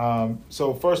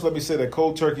 So first, let me say that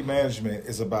cold turkey management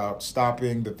is about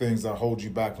stopping the things that hold you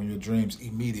back from your dreams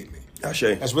immediately.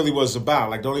 That's really what it's about.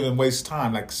 Like, don't even waste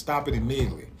time. Like, stop it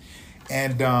immediately.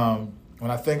 And when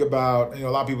I think about, you know,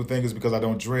 a lot of people think it's because I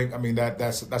don't drink. I mean,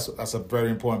 that's a very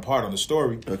important part on the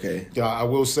story. Okay. Yeah, I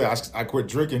will say I quit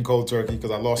drinking cold turkey because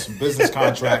I lost some business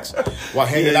contracts while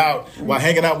hanging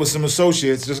out with some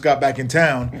associates. Just got back in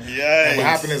town. Yes. And what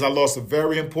happened is I lost a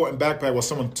very important backpack. Well,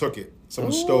 someone took it.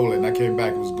 Someone stole it, and I came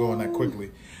back. It was gone that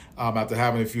quickly. After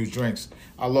having a few drinks,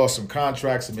 I lost some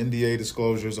contracts, some NDA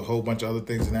disclosures, a whole bunch of other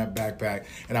things in that backpack.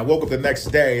 And I woke up the next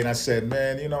day and I said,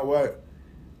 man, you know what?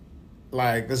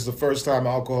 Like, this is the first time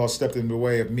alcohol stepped in the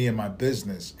way of me and my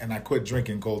business, and I quit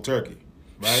drinking cold turkey,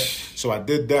 right? So I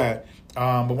did that.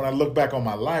 But when I look back on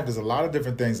my life, there's a lot of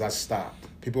different things I stopped.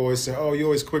 People always say, oh, you're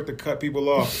always quick to cut people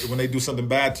off when they do something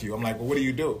bad to you. I'm like, well, what do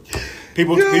you do?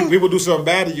 People do something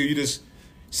bad to you, you just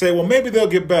say, well, maybe they'll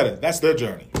get better. That's their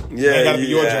journey. Yeah, it gotta be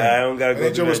your journey. I don't gotta go. It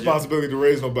ain't your responsibility to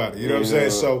raise nobody. You know what I'm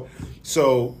saying?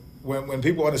 So when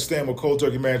people understand what cold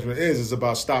turkey management is, it's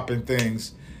about stopping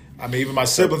things. I mean, even my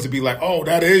siblings would be like, oh,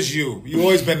 that is you. You've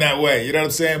always been that way. You know what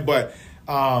I'm saying? But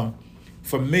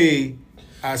for me,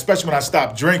 especially when I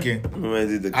stopped drinking,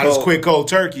 I just quit cold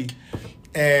turkey.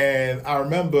 And I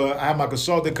remember I had my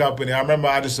consulting company. I remember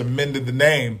I just amended the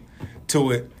name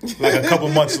to it like a couple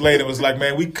months later. It was like,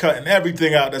 man, we cutting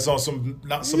everything out that's on some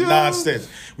nonsense.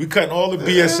 We cutting all the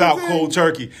BS out cold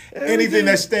turkey. Anything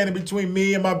that's standing between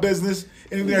me and my business,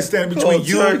 anything that's standing between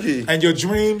you and your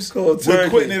dreams, we're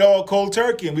quitting it all cold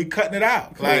turkey and we cutting it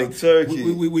out. Cold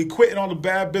turkey. We quitting all the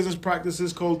bad business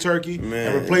practices cold turkey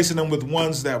and replacing them with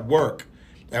ones that work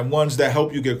and ones that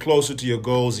help you get closer to your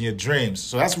goals and your dreams.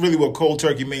 So that's really what cold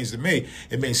turkey means to me.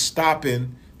 It means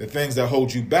stopping the things that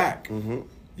hold you back. Mm-hmm.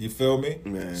 You feel me?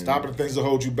 Man. Stopping the things that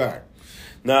hold you back.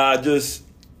 Nah,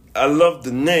 I love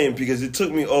the name because it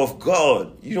took me off guard.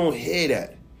 You don't hear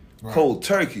that. Right. Cold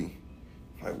turkey.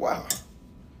 Like, wow.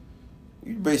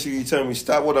 You basically tell me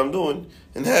stop what I'm doing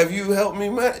and have you help me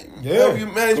help you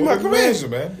manage my career.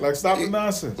 Man. Like, stop the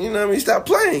nonsense. You know what I mean? Stop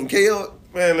playing. KO.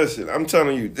 Man, listen, I'm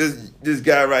telling you, this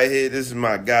guy right here, this is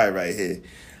my guy right here.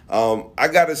 I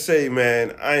got to say,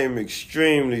 man, I am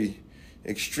extremely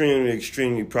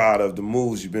proud of the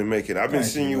moves you've been making. I've been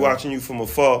seeing you, watching you from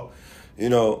afar, you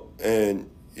know, and,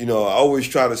 you know, I always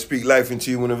try to speak life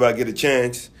into you whenever I get a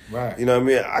chance. Right. You know what I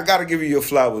mean? I got to give you your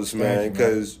flowers, man,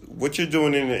 because what you're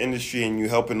doing in the industry and you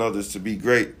helping others to be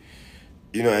great,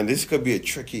 you know, and this could be a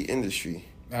tricky industry.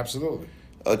 Absolutely.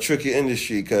 A tricky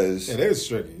industry because... It is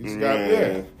tricky. You just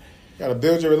got to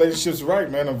build your relationships right,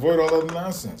 man. Avoid all other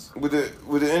nonsense. With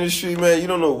the industry, man, you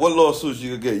don't know what lawsuits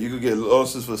you could get. You could get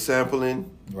lawsuits for sampling.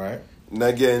 Right.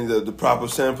 Not getting the proper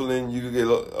sampling. You could get...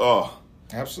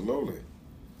 Absolutely.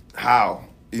 How?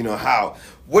 You know, how?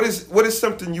 What is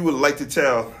something you would like to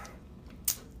tell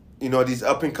these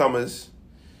up and comers,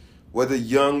 whether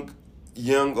young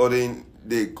or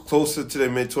they closer to their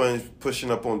mid-20s,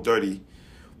 pushing up on 30,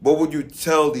 what would you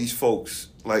tell these folks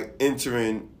like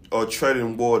entering or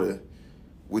treading water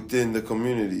within the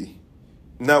community?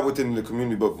 Not within the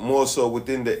community, but more so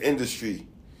within the industry.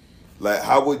 Like,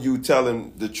 how would you tell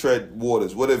them to tread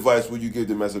waters? What advice would you give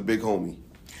them as a big homie?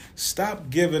 Stop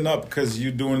giving up because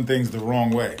you're doing things the wrong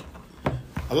way.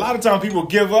 A lot of times people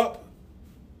give up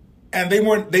and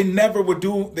they never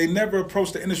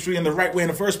approached the industry in the right way in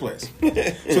the first place.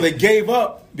 So they gave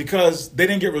up because they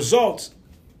didn't get results,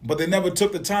 but they never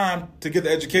took the time to get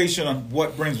the education on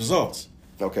what brings results.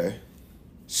 Okay.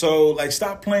 So, like,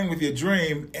 stop playing with your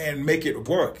dream and make it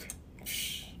work.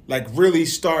 Like, really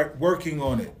start working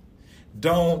on it.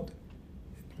 Don't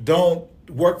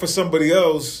work for somebody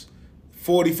else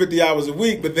 40, 50 hours a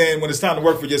week, but then when it's time to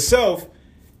work for yourself,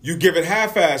 you give it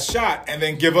half-ass shot and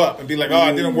then give up and be like, oh,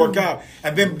 it didn't work out.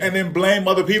 And then blame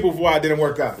other people for why it didn't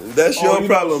work out. That's your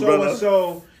problem, brother.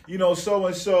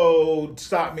 So-and-so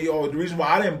stopped me, or the reason why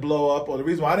I didn't blow up, or the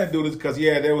reason why I didn't do this because,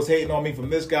 they was hating on me from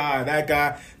this guy and that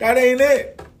guy. That ain't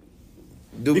it.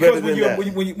 Because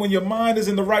when your mind is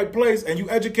in the right place and you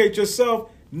educate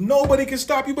yourself, nobody can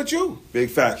stop you but you. Big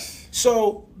facts.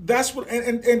 So that's what,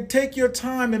 and take your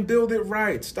time and build it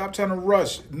right. Stop trying to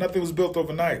rush. Nothing was built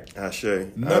overnight.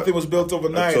 Nothing was built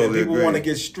overnight. Totally and people agree. want to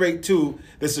get straight to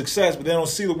the success, but they don't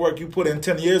see the work you put in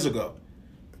 10 years ago.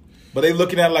 But they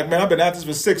looking at it like, man, I've been at this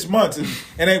for 6 months and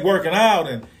it ain't working out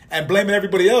and blaming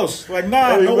everybody else. Like,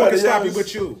 nah, no one can stop you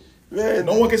but you. Man,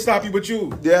 no one can stop you but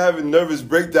you. They're having nervous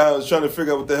breakdowns trying to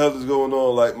figure out what the hell is going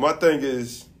on. Like, my thing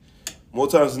is, more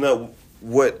times than not,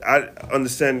 what I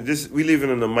understand, we living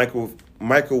in a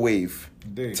microwave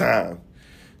Indeed. time.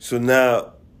 So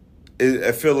now,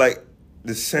 I feel like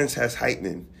the sense has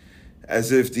heightened.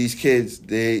 As if these kids,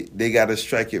 they got to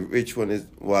strike it rich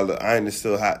while the iron is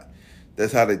still hot.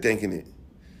 That's how they're thinking it.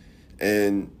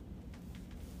 And,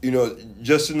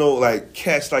 just to know, like,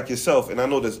 cats like yourself, and I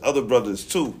know there's other brothers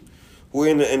too, who are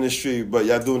in the industry, but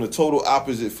y'all doing the total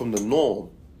opposite from the norm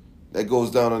that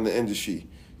goes down in the industry.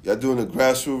 Y'all doing the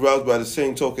grassroots routes, by the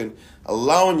same token,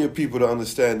 allowing your people to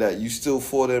understand that you still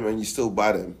for them and you still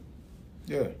by them.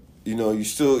 Yeah. You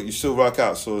still rock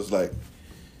out. So it's like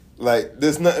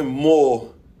there's nothing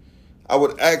more I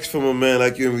would ask from a man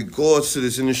like you in regards to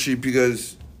this industry,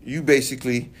 because you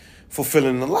basically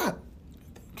fulfilling a lot.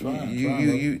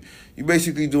 You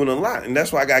basically doing a lot, and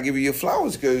that's why I gotta give you your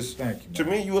flowers, because to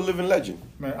me you a living legend.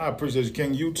 Man, I appreciate you,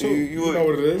 King. You too. You know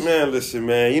what it is. Man, listen,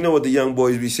 man. You know what the young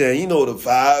boys be saying. You know the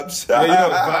vibes. Yeah, you know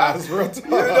the vibes. Real talk. You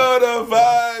know the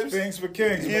vibes. Things for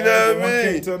kings. You man. know what I One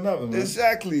mean? king to another, man.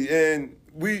 Exactly, and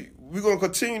we're gonna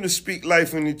continue to speak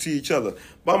life into each other.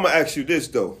 But I'm gonna ask you this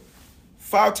though: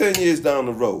 5-10 years down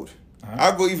the road,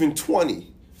 I'll go even 20,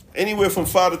 anywhere from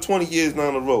 5 to 20 years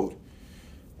down the road.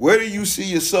 Where do you see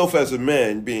yourself as a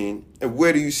man being, and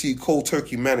where do you see Cold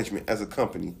Turkey Management as a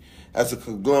company, as a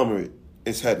conglomerate,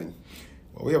 is heading?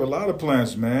 Well, we have a lot of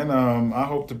plans, man. I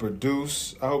hope to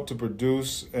produce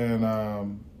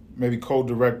and maybe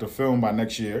co-direct a film by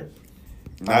next year.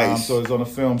 Nice. So it's on the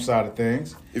film side of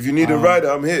things. If you need a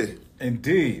writer, I'm here.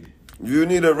 Indeed. If you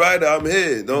need a writer, I'm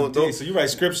here. Don't. So you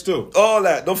write scripts too? All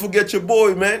that. Don't forget your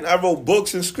boy, man. I wrote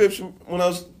books and scripts when I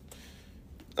was.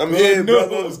 I'm here,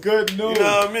 brother. It's good news. You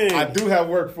know what I mean? I do have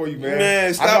work for you, man.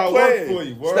 Man, stop playing. Work for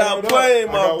you. Stop playing,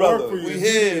 my brother. Work for you. We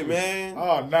here, man.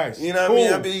 Oh, nice. You know cool.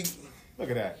 what I mean? Look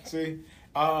at that. See?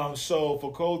 So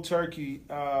for Cold Turkey,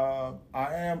 I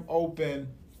am open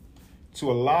to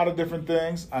a lot of different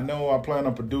things. I know I plan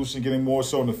on getting more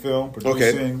so in the film,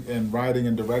 producing and writing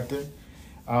and directing.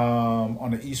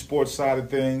 On the esports side of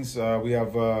things, we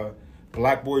have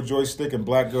Black Boy Joystick and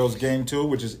Black Girls Game 2,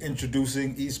 which is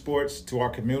introducing esports to our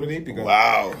community. Because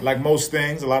like most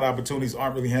things, a lot of opportunities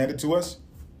aren't really handed to us.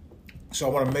 So I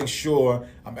want to make sure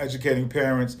I'm educating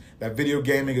parents that video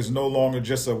gaming is no longer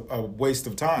just a waste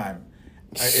of time.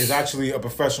 It's actually a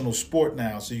professional sport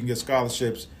now, so you can get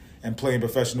scholarships and play in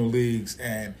professional leagues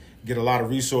and get a lot of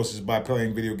resources by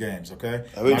playing video games, okay?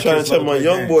 I've been trying to tell my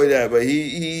young boy that, but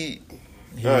he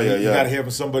you got to hear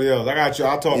from somebody else. I got you.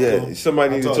 I'll talk to him. Yeah,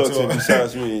 somebody needs to talk to him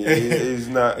besides me. He's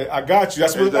not. I got you.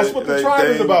 That's what the tribe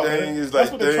is about, man.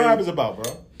 That's what the tribe is about,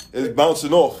 bro. It's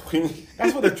bouncing off.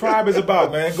 That's what the tribe is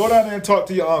about, man. Go down there and talk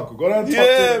to your uncle. Go down and talk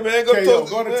to man. Go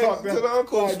talk to the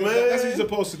uncles, man. That's what you're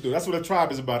supposed to do. That's what the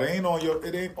tribe is about. It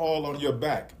ain't all on your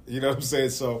back. You know what I'm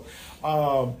saying? So,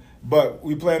 but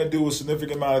we plan to do a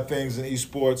significant amount of things in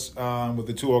esports with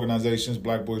the two organizations,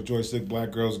 Black Boys Joystick,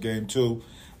 Black Girls Game 2.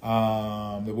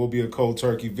 There will be a cold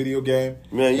turkey video game.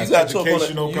 Man, you got to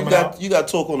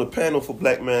talk on the panel for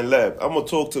Black Man Lab. I'm gonna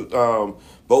talk to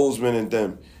Bozeman and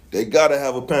them. They gotta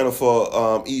have a panel for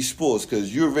esports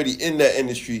because you're already in that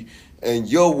industry, and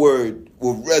your word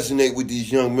will resonate with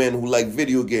these young men who like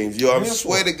video games. Yo, I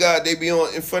swear to God, they be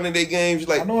on in front of their games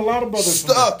like I know a lot of brothers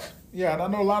stuck. And I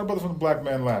know a lot of brothers from the Black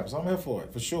Man Lab. So I'm here for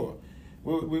it for sure.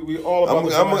 We all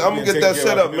about. I'm gonna get that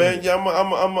set up, man. Yeah, I'm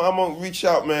gonna reach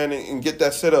out, man, and get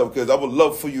that set up because I would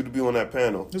love for you to be on that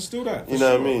panel. Let's do that. You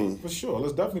know what I mean? For sure.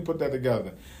 Let's definitely put that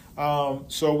together.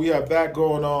 So we have that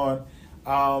going on,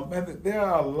 and there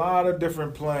are a lot of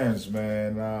different plans,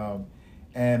 man.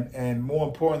 And more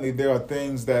importantly, there are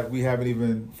things that we haven't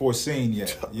even foreseen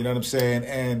yet. You know what I'm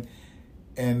saying?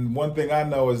 And one thing I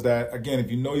know is that, again,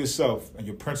 if you know yourself and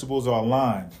your principles are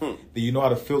aligned, then you know how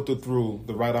to filter through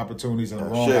the right opportunities and the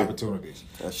wrong opportunities.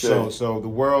 So the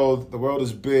world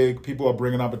is big. People are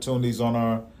bringing opportunities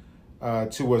on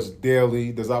to us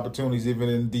daily. There's opportunities even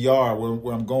in DR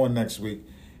where I'm going next week,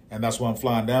 and that's why I'm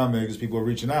flying down there because people are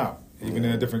reaching out. Even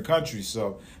in a different country.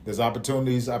 So there's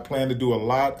opportunities. I plan to do a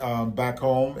lot back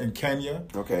home in Kenya.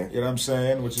 Okay. You know what I'm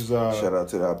saying? Which is shout out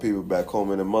to our people back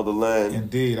home in the motherland.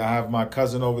 Indeed. I have my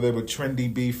cousin over there with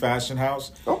Trendy B Fashion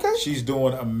House. Okay. She's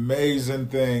doing amazing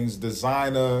things.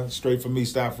 Designer, straight from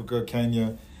East Africa,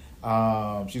 Kenya.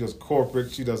 She does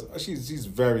corporate. She's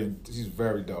very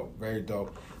dope. Very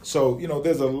dope. So,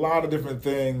 there's a lot of different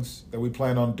things that we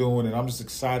plan on doing, and I'm just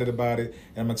excited about it,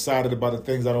 and I'm excited about the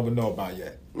things I don't even know about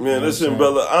yet. Man, listen,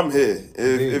 brother, I'm here.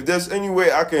 If there's any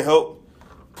way I can help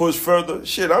push further,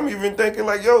 shit, I'm even thinking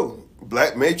like, yo,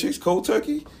 Black Matrix, Cold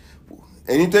Turkey,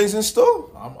 anything's in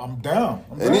store. I'm down.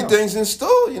 Anything's in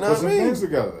store, you know what I mean? Put some things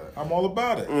together. I'm all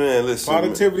about it. Man, listen.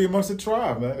 Productivity amongst the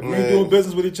tribe, man. If we ain't doing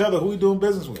business with each other, who we doing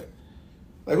business with?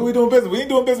 Like, who we doing business with? We ain't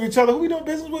doing business with each other. Who we doing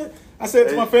business with? I said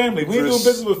to my family, we ain't doing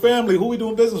business with family. Who we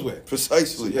doing business with?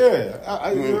 Precisely. Yeah.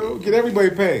 Get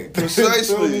everybody paid.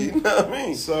 Precisely. You know what I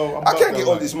mean? So I can't get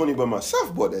all this money by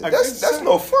myself, boy. That's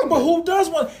no fun. But who does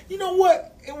want? You know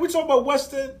what? We talk about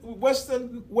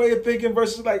Western way of thinking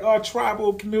versus like our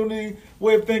tribal community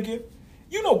way of thinking.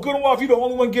 You know good and well if you're the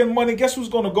only one getting money, guess who's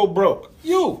going to go broke?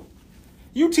 You.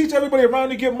 You teach everybody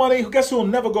around you to get money, guess who'll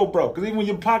never go broke? Because even when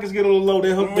your pockets get a little low, they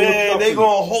hook you up. They going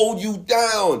to hold you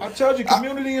down. I tell you,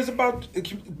 community is about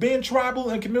being tribal,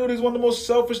 and community is one of the most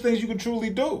selfish things you can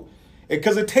truly do.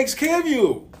 Because it takes care of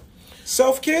you.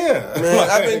 Self-care. Man,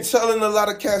 I've been telling a lot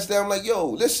of cats that I'm like, yo,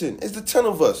 listen, it's the 10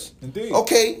 of us. Indeed.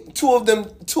 Okay, two of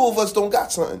us don't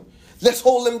got something. Let's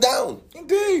hold them down.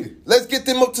 Indeed. Let's get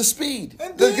them up to speed.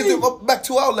 Indeed. Let's get them up back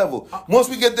to our level. Once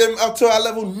we get them up to our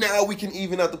level, now we can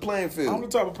even out the playing field. I'm the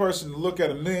type of person to look at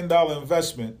 $1 million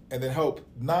investment and then help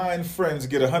 9 friends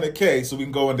get $100K so we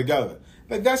can go in together.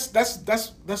 Like that's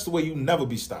the way you never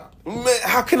be stopped. Man,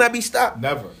 how can I be stopped?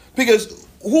 Never. Because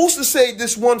who's to say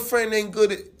this one friend ain't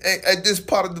good at this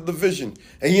part of the division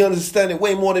and he understands it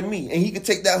way more than me and he could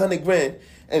take that $100,000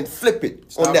 and flip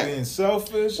it Stop on that. Being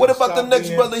selfish. What about the next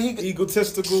brother? He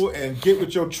egotistical and get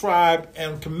with your tribe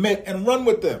and commit and run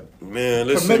with them. Man,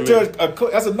 listen,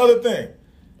 that's another thing.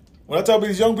 When I tell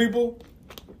these young people,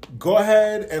 go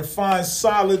ahead and find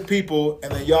solid people,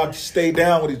 and then y'all stay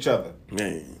down with each other.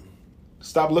 Man,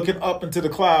 stop looking up into the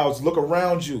clouds. Look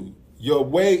around you. Your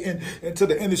way into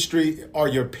the industry are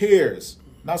your peers,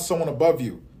 not someone above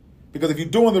you. Because if you're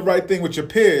doing the right thing with your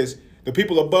peers, the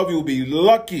people above you will be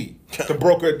lucky to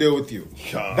broker a deal with you.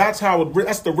 That's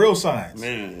the real science.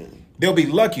 Man. They'll be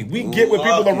lucky. We get with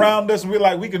people around us and we're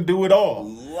like, we can do it all.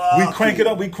 We crank it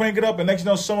up, and next you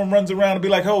know, someone runs around and be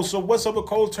like, oh, so what's up with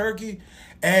cold turkey?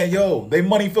 And yo, they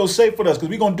money feels safe with us because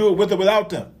we're going to do it with or without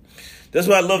them. That's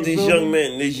why I love these young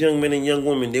men and young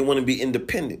women. They want to be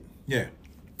independent. Yeah.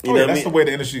 You know that's the way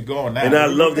the industry's going now. And I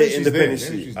love their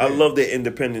independency. I love their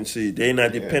independency. They're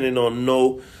not dependent on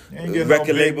no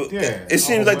record label. It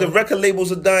seems like the record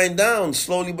labels are dying down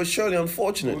slowly but surely,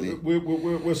 unfortunately.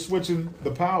 We're switching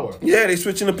the power. Yeah, they're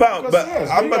switching the power. But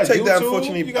I'm going to take that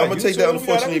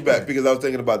unfortunately back because I was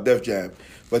thinking about Def Jam.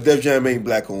 But Def Jam ain't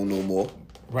black-owned no more.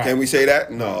 Right. Can we say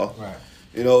that? No. Right.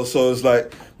 You know, so it's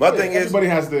like thing is everybody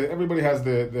has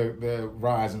the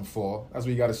rise and fall. That's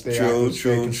what you got to stay True. And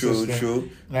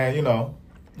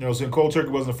so Cold Turkey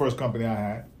wasn't the first company I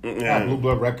had. I had Blue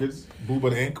Blood Records, Blue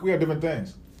Blood Inc. We had different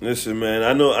things. Listen, man,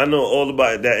 I know all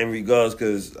about that in regards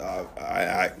because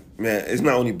man, it's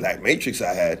not only Black Matrix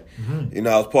I had. Mm-hmm. You know,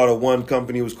 I was part of one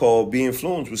company. It was called Be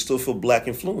Influence, which stood for Black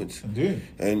Influence. Indeed.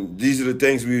 And these are the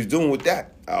things we was doing with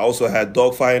that. I also had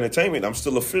Dogfire Entertainment. I'm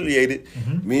still affiliated.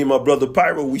 Mm-hmm. Me and my brother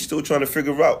Pyro, we still trying to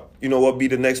figure out, what be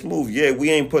the next move. Yeah,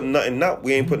 we ain't putting nothing out.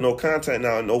 We ain't putting no content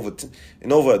out in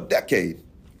over a decade.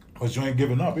 But you ain't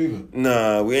giving up either.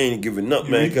 Nah, we ain't giving up,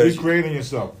 man. You're recreating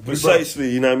yourself. Precisely,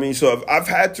 you know what I mean? So I've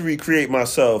had to recreate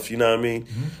myself, you know what I mean?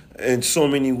 In so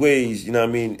many ways, you know what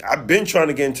I mean? I've been trying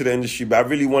to get into the industry, but I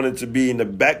really wanted to be in the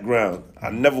background.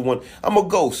 I'm a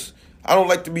ghost. I don't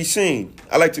like to be seen.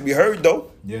 I like to be heard,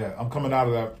 though. Yeah, I'm coming out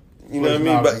of that. You know what I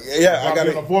mean? But yeah, I got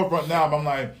to be on the forefront now, but I'm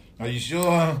like, are you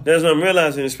sure? That's what I'm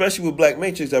realizing, especially with Black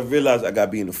Matrix, I've realized I got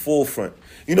to be in the forefront.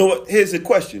 You know what? Here's the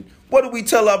question. What do we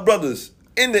tell our brothers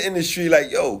in the industry? Like,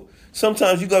 yo,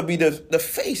 sometimes you got to be the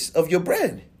face of your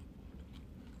brand.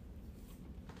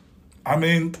 I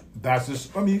mean, that's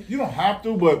just, you don't have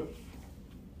to, but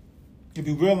if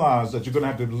you realize that you're going to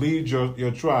have to lead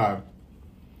your tribe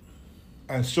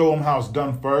and show them how it's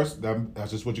done first,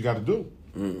 that's just what you got to do.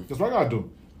 That's what I got to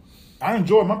do. I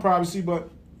enjoy my privacy, but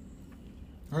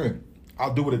hey,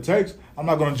 I'll do what it takes. I'm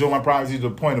not going to enjoy my privacy to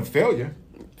the point of failure.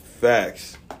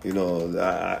 Facts. You know,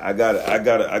 I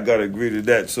gotta agree to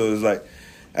that. So it's like,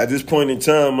 at this point in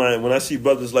time, man, when I see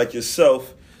brothers like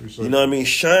yourself, you know what I mean,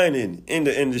 shining in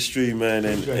the industry, man,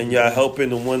 and y'all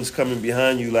helping the ones coming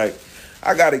behind you, like,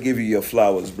 I gotta give you your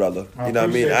flowers, brother. You know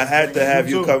what I mean? I had to have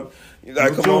you come.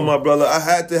 Like, come on, my brother. I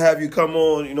had to have you come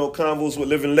on, you know, Convos with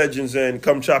Living Legends and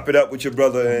come chop it up with your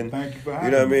brother. And thank you for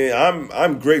having me. You know what I mean?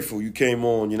 I'm grateful you came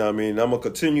on, you know what I mean? I'm going to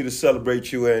continue to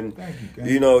celebrate you. And,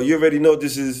 you know, you already know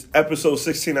this is episode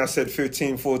 16. I said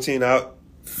 15, 14 out.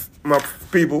 My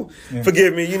people,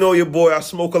 forgive me. You know your boy, I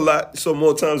smoke a lot. So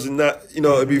more times than not, you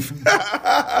know, it'd be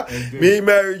me and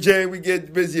Mary Jane, we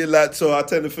get busy a lot. So I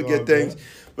tend to forget things.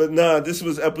 But nah, this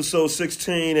was episode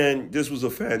 16, and this was a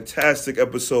fantastic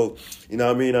episode. You know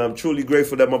what I mean? I'm truly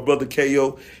grateful that my brother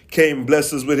KO came and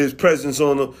blessed us with his presence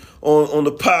on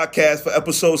the podcast for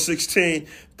episode 16.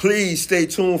 Please stay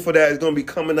tuned for that. It's going to be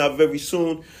coming out very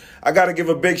soon. I got to give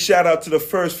a big shout out to the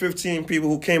first 15 people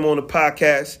who came on the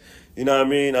podcast. You know what I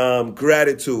mean?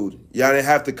 Gratitude. Y'all didn't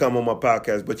have to come on my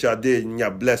podcast, but y'all did, and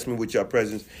y'all blessed me with your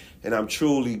presence. And I'm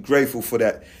truly grateful for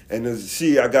that. And to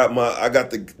see, I got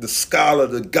the scholar,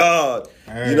 the God.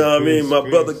 Hey, you know what I mean? My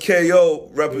brother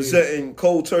KO representing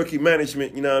Cold Turkey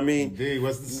Management. You know what I mean? Indeed.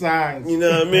 What's the science? You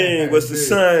know what I mean? What's the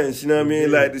science? You know what I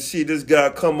mean? Like, to see this guy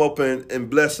come up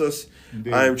and bless us.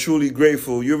 Indeed. I am truly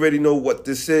grateful. You already know what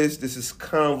this is. This is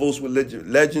Convos with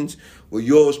Legends. With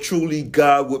yours truly,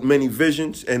 God with many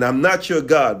visions. And I'm not your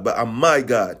God, but I'm my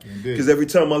God. Because every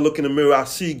time I look in the mirror, I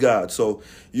see God. So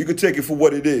you can take it for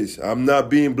what it is. I'm not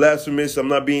being blasphemous. I'm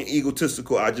not being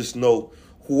egotistical. I just know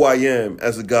who I am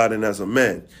as a God and as a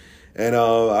man. And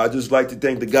I just like to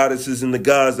thank the goddesses and the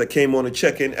gods that came on to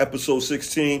check in episode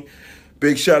 16.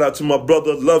 Big shout out to my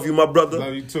brother. Love you, my brother.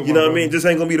 Love you too. You know what I mean? This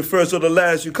ain't gonna be the first or the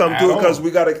last you come through, because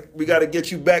we gotta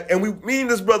get you back. And me and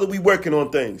this brother, we working on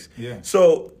things. Yeah.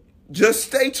 So just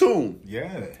stay tuned.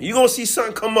 Yeah. You're gonna see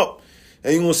something come up,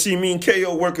 and you're gonna see me and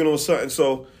KO working on something.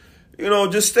 So, you know,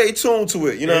 just stay tuned to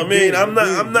it. You know what I mean? I'm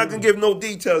not gonna give no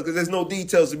details, because there's no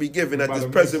details to be given at this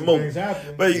present moment.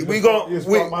 But we about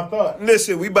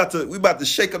to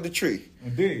shake up the tree.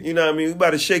 Indeed. You know what I mean? We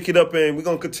about to shake it up, and we're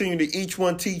gonna continue to each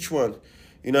one teach one.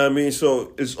 You know what I mean?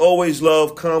 So it's always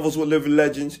love, Convos with Living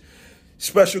Legends.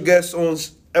 Special guest on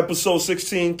episode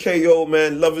 16, KO,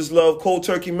 man. Love is love. Cold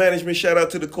Turkey Management. Shout out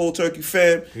to the Cold Turkey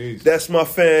fam. Peace. That's my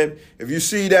fam. If you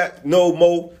see that, no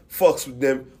more fucks with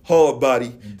them. Hard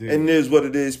body. Indeed. And it is what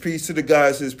it is. Peace to the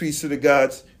guys. Peace to the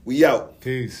gods. We out.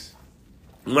 Peace.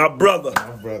 My brother.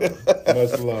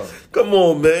 Much love. Come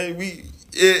on, man.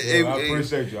 I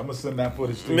appreciate you. I'm going to send that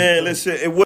footage to you. Man, listen.